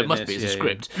loud. Well, it must be, it's a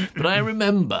script. But I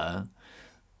remember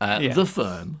The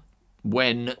Firm,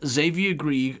 when Xavier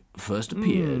Grieg first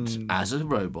appeared as a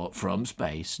robot from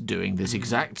space, doing this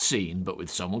exact scene, but with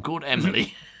someone called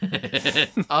Emily.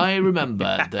 I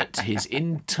remember that his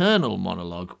internal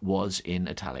monologue was in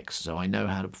italics, so I know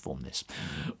how to perform this.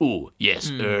 Oh, yes,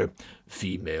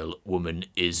 female woman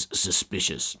is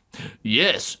suspicious.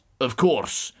 Yes, of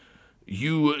course.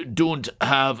 You don't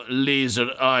have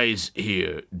laser eyes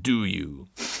here, do you?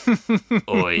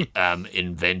 I am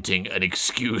inventing an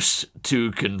excuse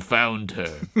to confound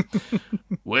her.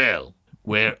 Well,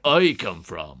 where I come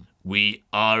from, we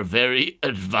are very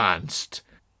advanced,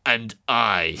 and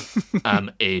I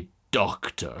am a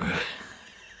doctor.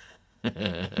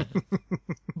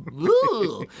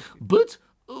 Oh, but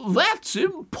that's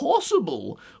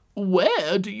impossible.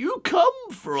 Where do you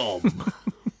come from?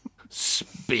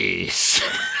 Space.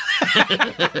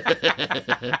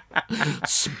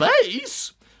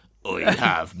 Space? I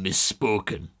have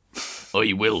misspoken.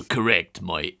 I will correct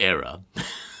my error.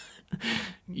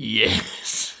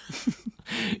 Yes.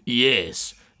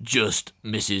 Yes, just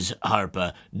Mrs.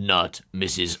 Harper, not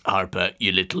Mrs. Harper,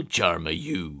 you little charmer,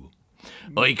 you.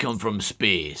 I come from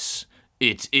space.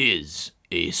 It is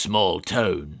a small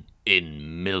town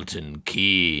in Milton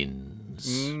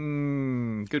Keynes.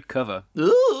 Good cover.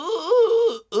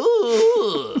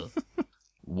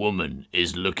 Woman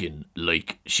is looking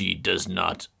like she does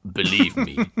not believe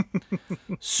me.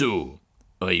 So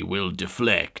I will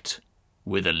deflect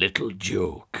with a little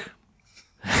joke.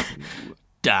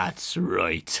 That's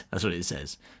right. That's what it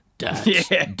says.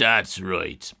 That's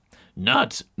right.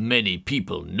 Not many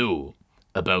people know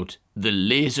about the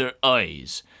laser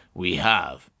eyes we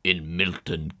have in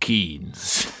Milton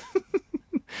Keynes.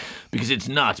 Because it's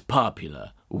not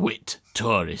popular with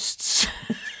tourists.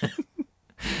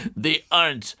 They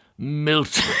aren't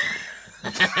Milton.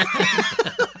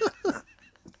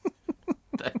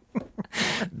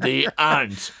 They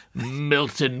aren't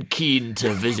Milton keen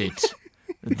to visit.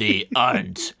 They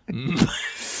aren't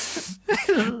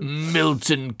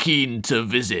Milton keen to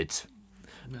visit.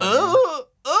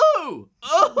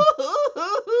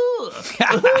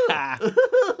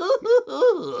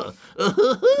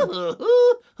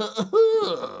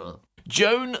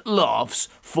 Joan laughs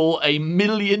for a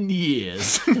million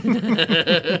years.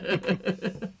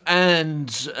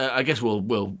 And I guess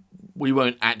we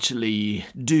won't actually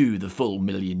do the full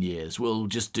million years. We'll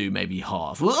just do maybe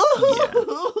half. Maybe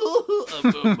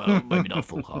not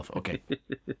full half. Okay.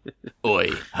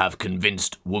 I have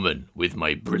convinced woman with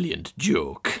my brilliant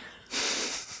joke.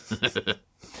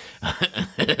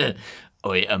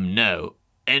 I am now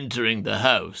entering the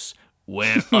house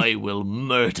where I will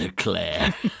murder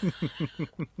Claire.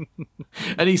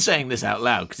 And he's saying this out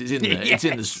loud because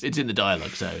it's in the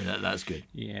dialogue, so that's good.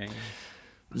 Yeah.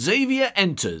 Xavier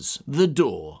enters. The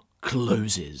door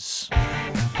closes.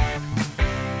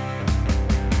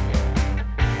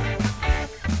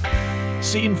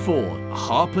 Scene 4.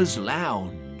 Harper's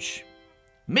Lounge.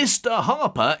 Mr.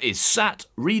 Harper is sat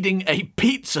reading a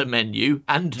pizza menu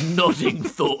and nodding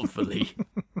thoughtfully.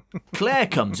 Claire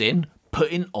comes in,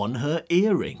 putting on her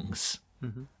earrings.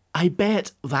 Mm-hmm. I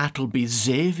bet that'll be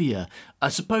Xavier. I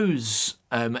suppose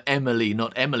Emily,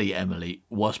 not Emily,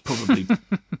 was probably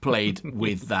played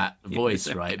with that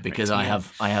voice, right? Because I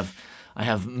have I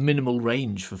have minimal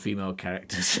range for female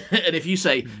characters. And if you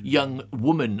say young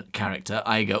woman character,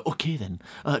 I go, okay then,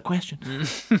 question.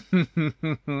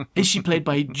 Is she played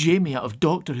by Jamie out of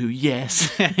Doctor Who?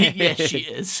 Yes. Yes, she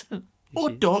is. Or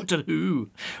Doctor Who.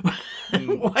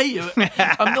 Why you?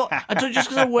 I don't, just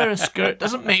because I wear a skirt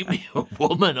doesn't make me a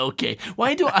woman, okay?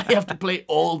 Why do I have to play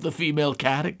all the female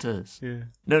characters? Yeah.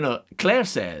 No. Claire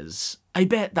says, I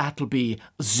bet that'll be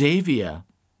Xavier.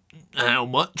 How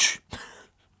much?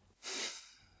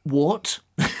 What?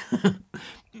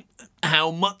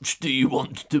 How much do you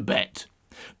want to bet?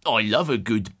 I love a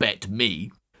good bet,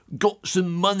 me. Got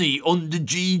some money on the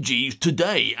GGs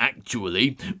today,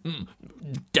 actually.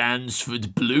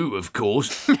 Dansford Blue, of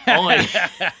course.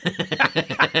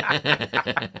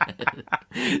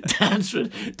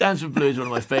 Dansford Blue is one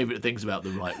of my favourite things about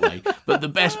The Right Way. But the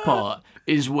best part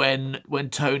is when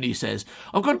Tony says,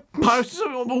 I've got to post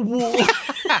something on the wall.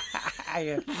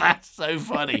 That's so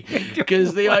funny.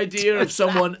 Because the idea of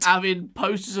someone having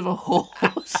posters of a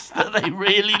horse that they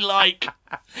really like.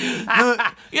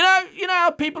 You know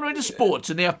how people are into sports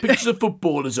and they have pictures of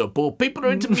footballers up, or people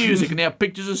are into music and they have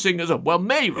pictures of singers up. Well,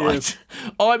 me, right?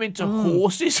 I'm into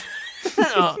horses.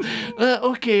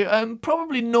 Okay, I'm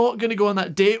probably not going to go on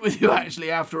that date with you,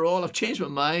 actually, after all. I've changed my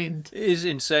mind. It is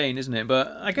insane, isn't it? But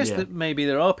I guess that maybe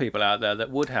there are people out there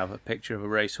that would have a picture of a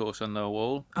racehorse on their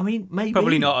wall. I mean, maybe.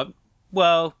 Probably not.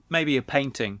 Well, maybe a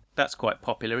painting. That's quite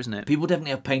popular, isn't it? People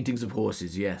definitely have paintings of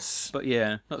horses, yes. But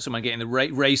yeah, not someone getting the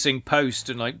racing post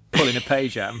and like pulling a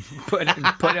page out and putting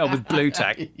it on with blue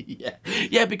tack.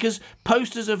 Yeah, because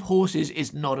posters of horses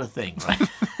is not a thing, right?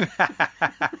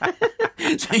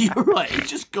 So you're right.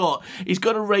 He's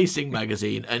got a racing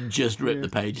magazine and just ripped the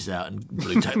pages out and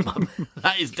blue tape them up.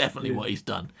 That is definitely what he's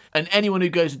done. And anyone who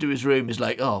goes into his room is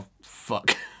like, oh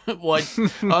fuck. Why?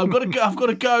 I've got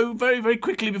to go very, very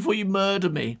quickly before you murder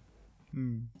me.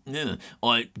 Yeah,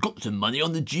 I got some money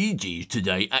on the GGs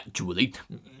today, actually.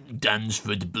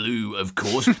 Dansford Blue, of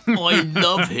course. I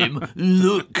love him.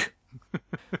 Look.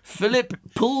 Philip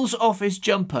pulls off his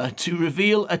jumper to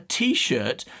reveal a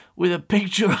T-shirt with a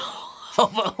picture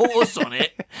of a horse on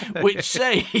it, which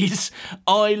says,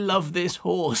 I love this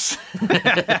horse.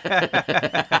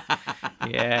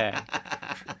 Yeah.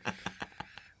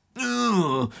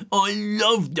 I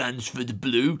love Dansford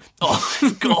Blue.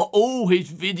 I've got all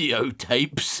his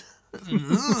videotapes.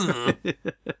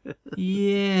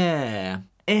 Yeah.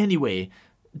 Anyway,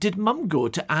 did Mum go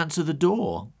to answer the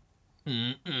door?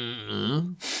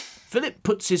 Philip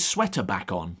puts his sweater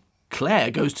back on.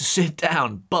 Claire goes to sit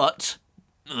down, but...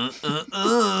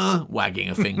 wagging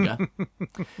a finger.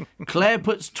 Claire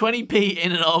puts 20p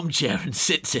in an armchair and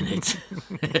sits in it.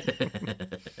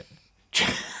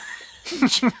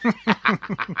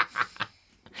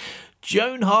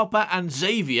 Joan Harper and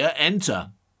Xavier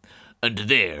enter, and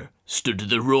there stood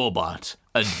the robot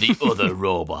and the other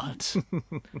robot.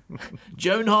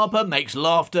 Joan Harper makes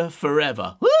laughter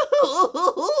forever.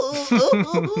 Oh,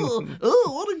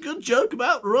 what a good joke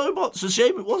about robots. A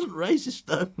shame it wasn't racist,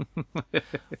 though.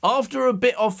 After a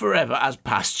bit of forever has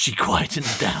passed, she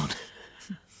quietens down.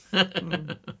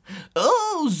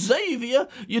 Oh, Xavier,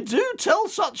 you do tell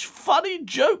such funny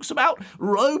jokes about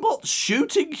robots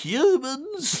shooting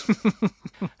humans.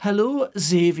 Hello,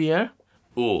 Xavier.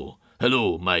 Oh,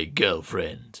 hello, my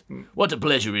girlfriend. What a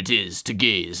pleasure it is to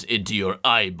gaze into your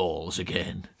eyeballs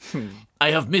again.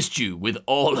 I have missed you with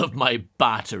all of my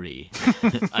battery.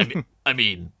 I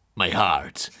mean, my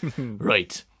heart.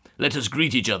 Right, let us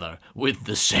greet each other with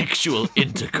the sexual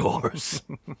intercourse.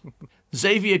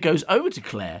 Xavier goes over to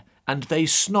Claire and they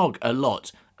snog a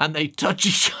lot and they touch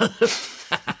each other.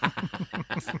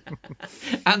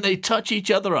 And they touch each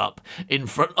other up in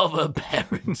front of her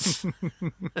parents.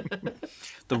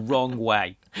 The wrong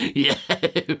way. Yeah,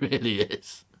 it really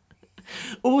is.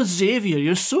 Oh, Xavier,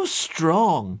 you're so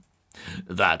strong.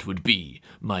 That would be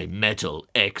my metal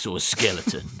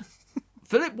exoskeleton.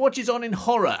 Philip watches on in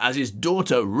horror as his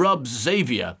daughter rubs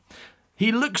Xavier.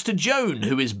 He looks to Joan,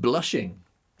 who is blushing.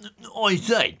 I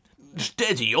say,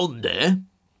 steady on there.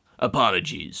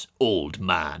 Apologies, old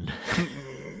man.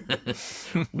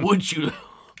 Would you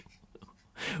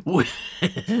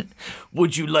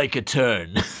like a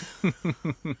turn?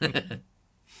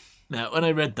 Now, when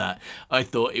I read that, I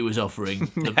thought he was offering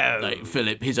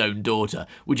Philip his own daughter.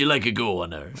 Would you like a go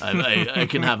on her? I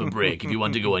can have a break if you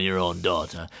want to go on your own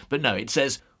daughter. But no, it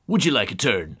says, would you like a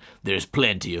turn? There's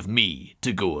plenty of me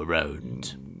to go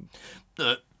around.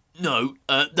 No,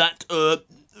 that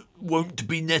won't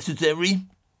be necessary.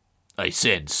 I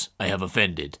sense I have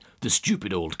offended the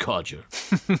stupid old codger.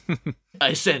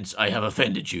 I sense I have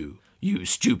offended you, you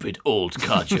stupid old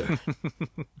codger.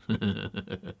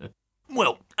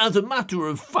 Well, as a matter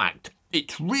of fact,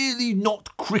 it's really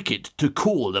not cricket to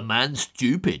call a man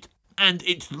stupid. And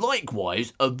it's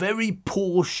likewise a very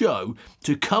poor show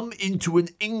to come into an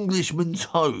Englishman's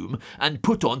home and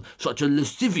put on such a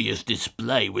lascivious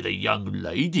display with a young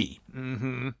lady.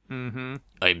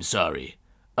 I'm sorry,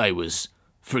 I was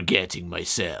forgetting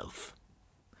myself.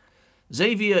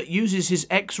 Xavier uses his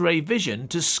X-ray vision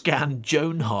to scan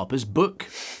Joan Harper's book.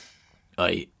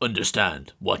 I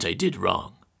understand what I did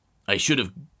wrong. I should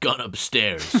have gone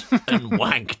upstairs and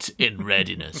wanked in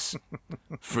readiness.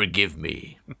 Forgive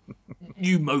me.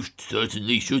 You most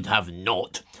certainly should have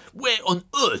not. Where on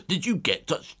earth did you get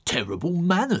such terrible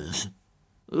manners?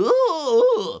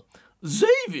 Oh,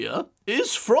 Xavier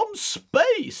is from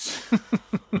space.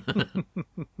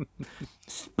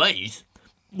 Space?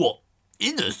 What,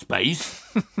 inner space?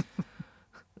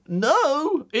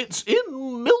 No, it's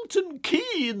in Milton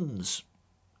Keynes.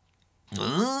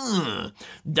 Ah,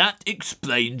 that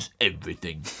explains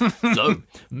everything. So,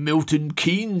 Milton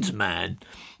Keynes, man.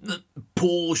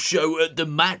 Poor show at the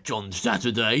match on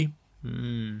Saturday.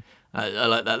 I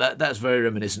like that. That's very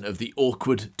reminiscent of the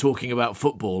awkward talking about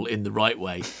football in the right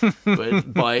way,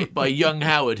 but by young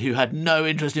Howard, who had no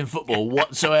interest in football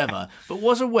whatsoever, but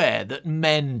was aware that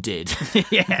men did.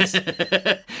 Yes.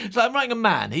 So I'm writing a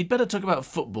man. He'd better talk about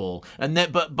football, and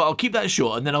then but I'll keep that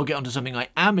short, and then I'll get onto something I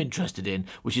am interested in,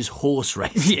 which is horse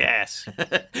racing. Yes.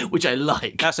 Which I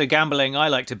like. That's a gambling I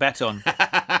like to bet on.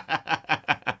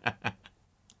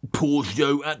 Poor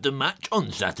show at the match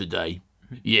on Saturday.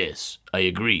 Yes, I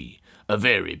agree. A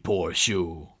very poor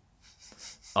show.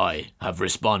 I have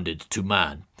responded to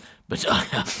man, but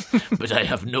I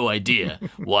have no idea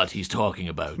what he's talking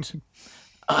about.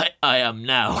 I am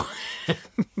now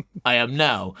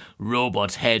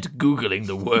robot head Googling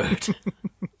the word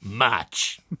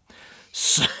match.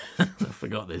 I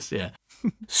forgot this, yeah.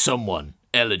 Someone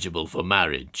eligible for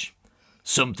marriage.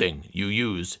 Something you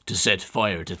use to set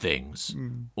fire to things.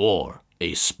 Or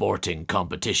a sporting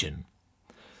competition.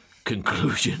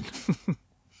 Conclusion.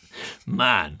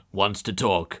 Man wants to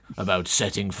talk about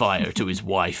setting fire to his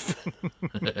wife.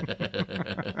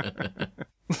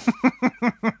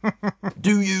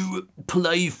 Do you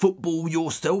play football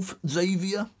yourself,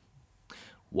 Xavier?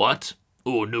 What?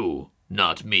 Oh no,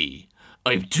 not me.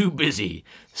 I'm too busy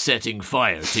setting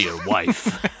fire to your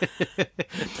wife.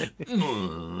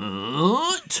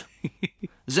 What?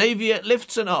 Xavier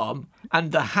lifts an arm,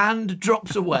 and the hand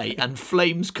drops away, and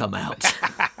flames come out.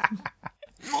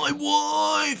 My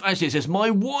wife! Actually, it says,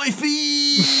 my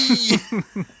wifey!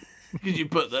 Because you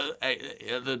put the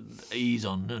E's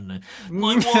on, don't you?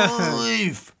 My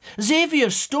wife! Xavier,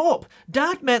 stop!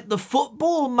 Dad meant the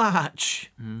football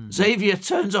match. Xavier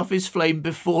turns off his flame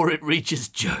before it reaches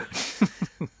Joan.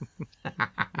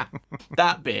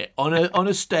 That bit, on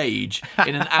a stage,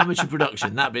 in an amateur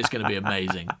production, that bit's going to be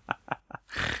amazing.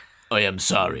 I am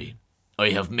sorry. I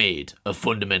have made a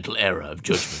fundamental error of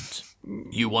judgment.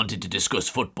 You wanted to discuss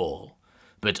football,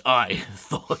 but I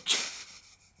thought...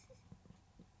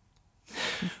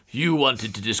 You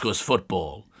wanted to discuss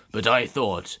football, but I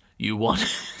thought you wanted...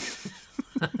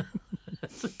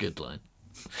 That's a good line.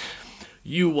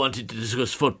 You wanted to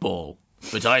discuss football,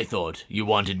 but I thought you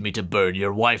wanted me to burn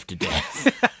your wife to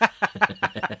death.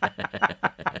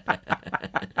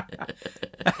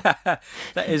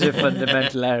 That is a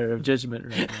fundamental error of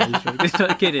judgment. Right? He's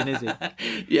not kidding, is he?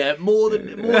 Yeah, more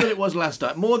than it was last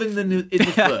time. More than in the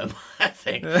firm, I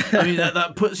think. I mean,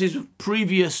 that puts his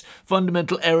previous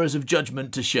fundamental errors of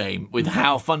judgment to shame with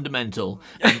how fundamental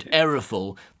and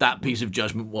errorful that piece of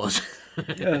judgment was.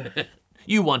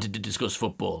 You wanted to discuss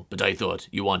football, but I thought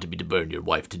you wanted me to burn your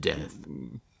wife to death.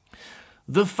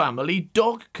 The family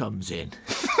dog comes in.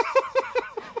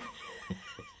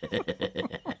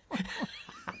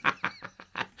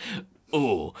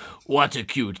 Oh, what a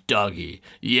cute doggy.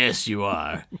 Yes, you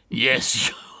are. Yes,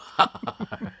 you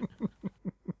are.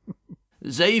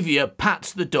 Xavier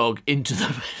pats the dog into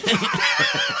the...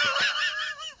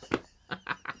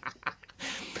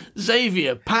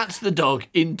 Xavier pats the dog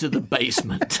into the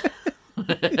basement.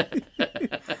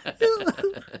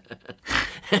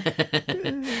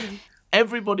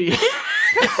 Everybody...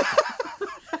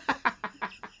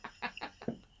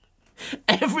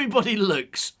 Everybody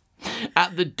looks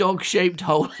at the dog-shaped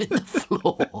hole in the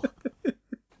floor.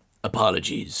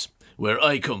 Apologies. Where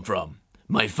I come from,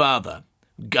 my father,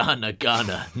 Ghana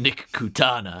Nick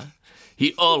Kutana,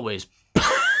 he always...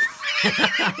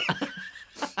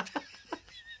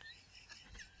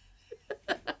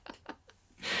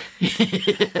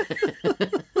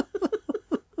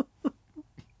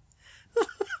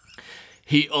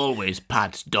 He always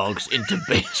pats dogs into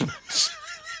basements.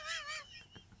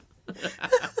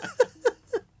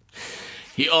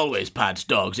 He always pads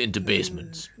dogs into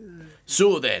basements.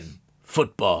 So then,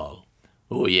 football.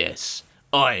 Oh yes,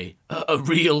 I, a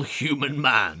real human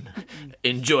man,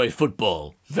 enjoy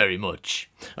football very much.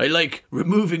 I like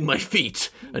removing my feet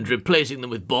and replacing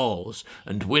them with balls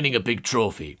and winning a big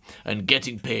trophy and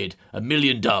getting paid $1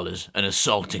 million and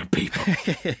assaulting people.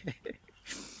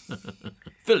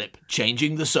 Philip,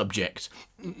 changing the subject.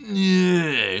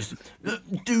 Yes.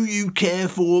 Do you care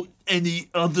for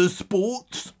any other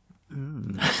sports?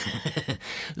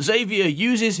 Xavier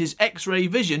uses his X-ray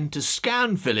vision to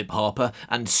scan Philip Harper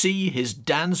and see his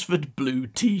Dansford Blue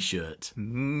t-shirt.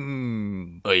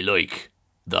 I like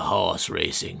the horse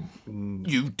racing.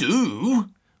 You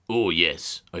do? Oh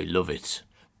yes, I love it.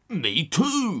 Me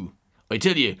too. I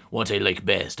tell you what I like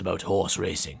best about horse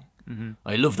racing.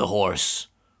 I love the horse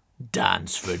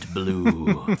Dansford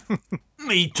Blue.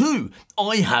 Me too.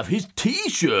 I have his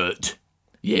t-shirt.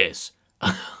 Yes.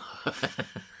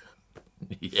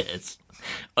 Yes,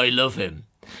 I love him,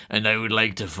 and I would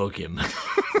like to fuck him,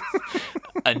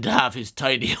 and have his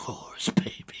tiny horse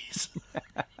babies.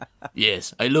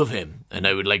 Yes, I love him, and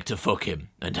I would like to fuck him,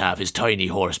 and have his tiny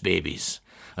horse babies.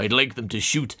 I'd like them to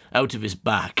shoot out of his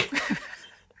back,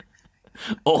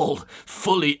 all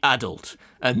fully adult,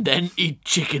 and then eat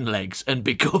chicken legs and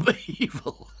become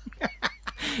evil.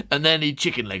 And then eat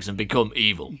chicken legs and become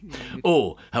evil.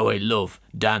 Oh, how I love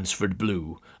Dansford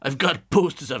Blue. I've got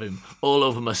posters of him all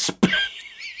over my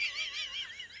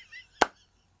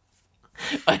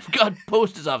I've got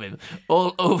posters of him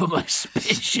all over my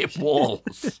spaceship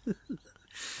walls.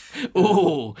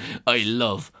 Oh, I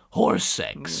love horse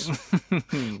sex.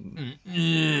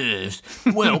 Yes.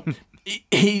 Well,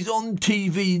 he's on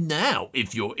TV now,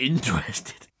 if you're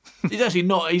interested. He's actually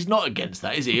not. He's not against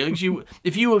that, is he? If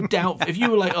you were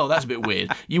like, oh, that's a bit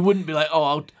weird, you wouldn't be like,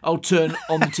 oh, I'll turn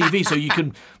on the TV so you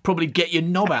can probably get your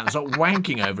knob out and start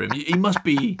wanking over him. He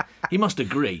must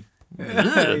agree.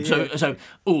 So,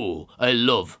 oh, I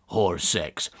love horse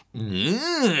sex. Well,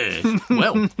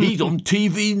 he's on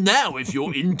TV now. If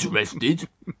you're interested,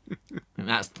 and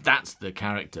that's the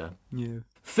character. Yeah.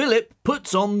 Philip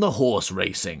puts on the horse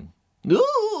racing.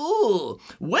 Oh,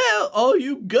 where are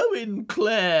you going,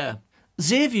 Claire?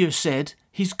 Xavier said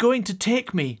he's going to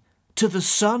take me to the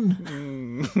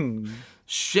sun.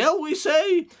 Shall we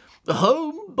say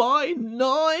home by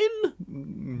 9?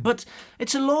 But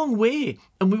it's a long way,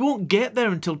 and we won't get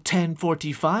there until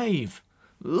 10:45.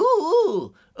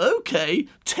 Ooh, okay,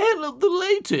 10 at the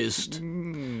latest.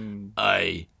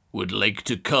 I would like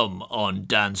to come on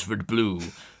Dansford Blue.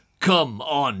 Come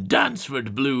on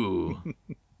Dansford Blue.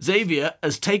 Xavier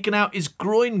has taken out his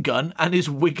groin gun and is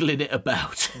wiggling it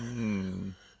about.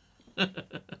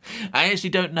 I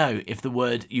actually don't know if the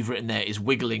word you've written there is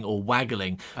wiggling or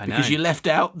waggling, because you left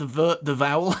out the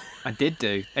vowel. I did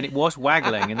do, and it was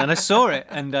waggling, and then I saw it,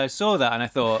 and I saw that, and I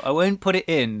thought, I won't put it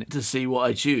in. To see what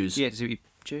I choose. Yeah, to see what you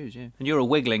choose, yeah. And you're a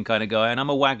wiggling kind of guy, and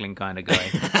I'm a waggling kind of guy.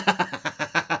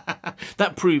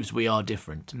 That proves we are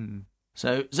different.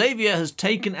 So Xavier has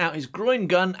taken out his groin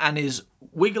gun and is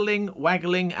wiggling,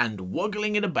 waggling, and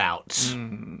waggling it about.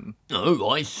 Oh,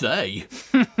 I say.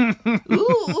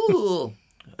 Ooh.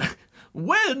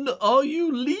 When are you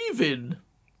leaving?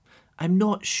 I'm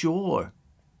not sure.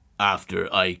 After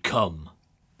I come.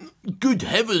 Good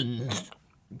heavens.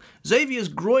 Xavier's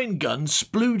groin gun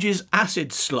splooges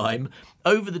acid slime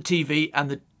over the TV, and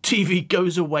the TV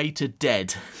goes away to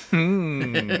dead.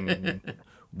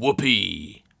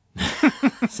 Whoopee.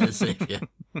 Says Xavier.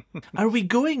 Are we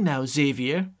going now,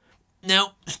 Xavier?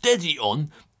 Now, steady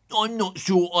on. I'm not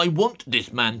sure I want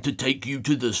this man to take you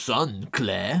to the sun,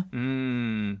 Claire.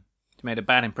 It's made a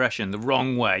bad impression, the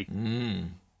wrong way.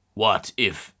 What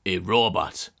if a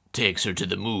robot takes her to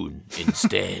the moon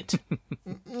instead?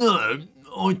 No,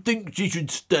 I think she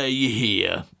should stay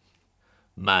here.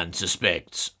 Man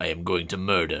suspects I am going to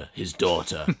murder his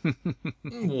daughter.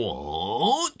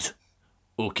 What?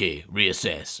 Okay,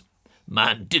 reassess.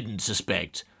 Man didn't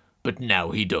suspect, but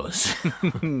now he does.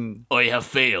 I have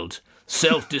failed.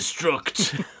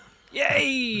 Self-destruct.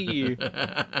 Yay!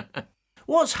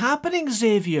 What's happening,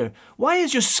 Xavier? Why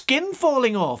is your skin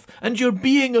falling off and you're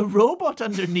being a robot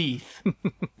underneath?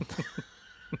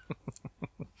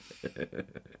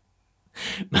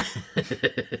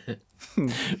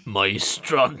 My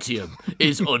strontium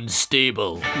is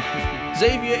unstable.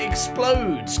 Xavier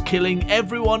explodes, killing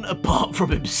everyone apart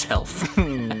from himself.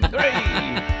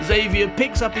 Xavier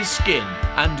picks up his skin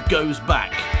and goes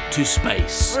back to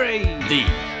space. The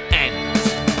end.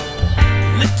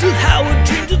 Little Howard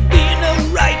dreamed of being a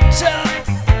writer,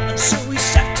 and so he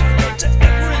sat and wrote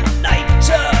every night.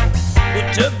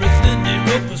 But everything he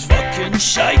wrote was fucking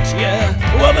shite, yeah.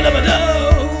 Wubba-dubba-do,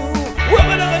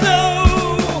 wubba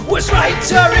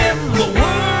writer in the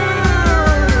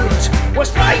world.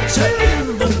 Worst writer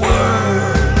in the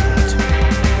world.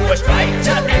 Worst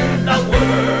writer in the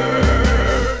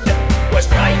world. Worst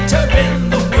writer in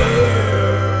the world.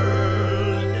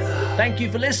 Thank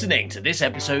you for listening to this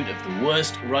episode of The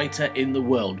Worst Writer in the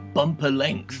World, bumper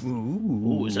length.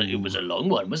 Ooh, it was a long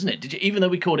one, wasn't it? Even though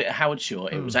we called it a Howard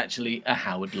Short, it was actually a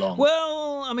Howard Long.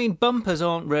 Well, I mean, bumpers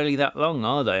aren't really that long,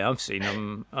 are they? I've seen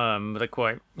them. They're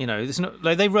quite, it's not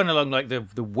like they run along like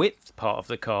the width part of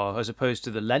the car as opposed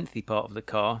to the lengthy part of the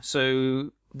car.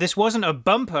 So this wasn't a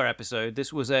bumper episode.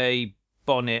 This was a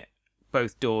bonnet,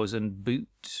 both doors and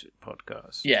boot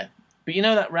podcast. Yeah, but you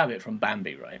know that rabbit from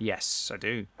Bambi, right? Yes, I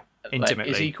do. Like,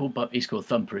 Intimately. is he called? He's called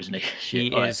Thumper, isn't he? He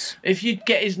Right. is. If you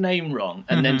get his name wrong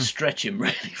and then stretch him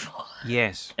really far,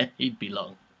 Yes. he'd be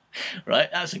long. Right,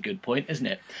 that's a good point, isn't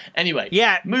it? Anyway,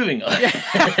 Yeah. moving on.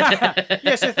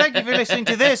 Yeah, so thank you for listening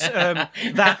to this.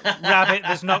 That rabbit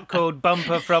that's not called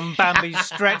Bumper from Bambi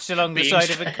stretched along the Being side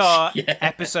of a car yeah.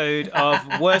 episode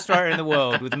of Worst Writer in the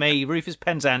World with me, Rufus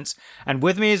Penzance, and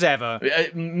with me as ever.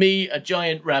 Me, a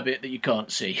giant rabbit that you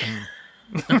can't see.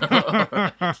 Raw,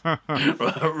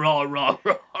 raw, raw.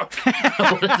 Rock,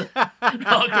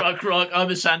 rock. I'm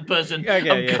a sand person. Okay,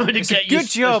 I'm yeah. going to It's get a good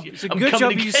job. you. It's a I'm good coming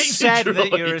job to you get said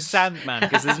that you're a droids. Sandman,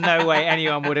 because there's no way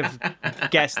anyone would have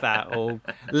guessed that or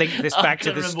linked this back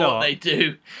to the I can't remember what start. they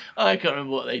do. I can't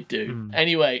remember what they do.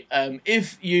 Anyway,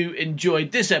 if you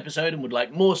enjoyed this episode and would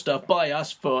like more stuff by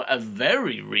us for a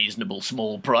very reasonable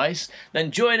small price, then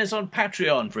join us on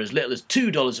Patreon for as little as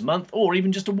 $2 a month, or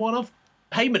even just a one-off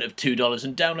payment of $2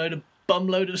 and download a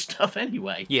bumload of stuff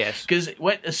anyway. Yes. Because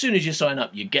as soon as you sign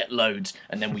up, you get loads,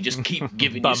 and then we just keep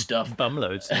giving you stuff.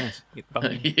 Bumloads. Yes. You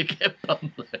get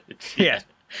bumloads. Yeah.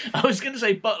 I was going to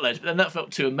say buttloads, but then that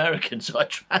felt too American, so I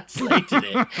translated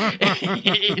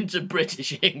it into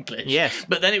British English. Yes.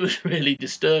 But then it was really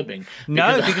disturbing.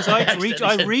 No, because I accidentally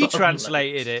said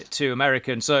retranslated it to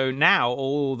American, so now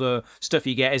all the stuff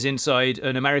you get is inside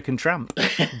an American tramp.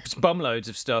 It's bumloads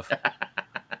of stuff.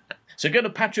 So go to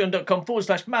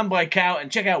patreon.com/manbycow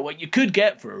and check out what you could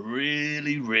get for a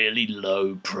really, really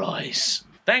low price.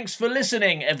 Thanks for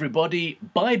listening, everybody.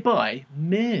 Bye-bye,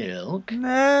 Milk.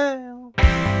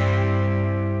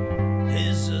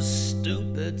 He's a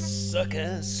stupid,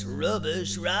 suck-ass,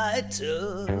 rubbish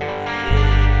writer.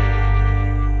 Yeah.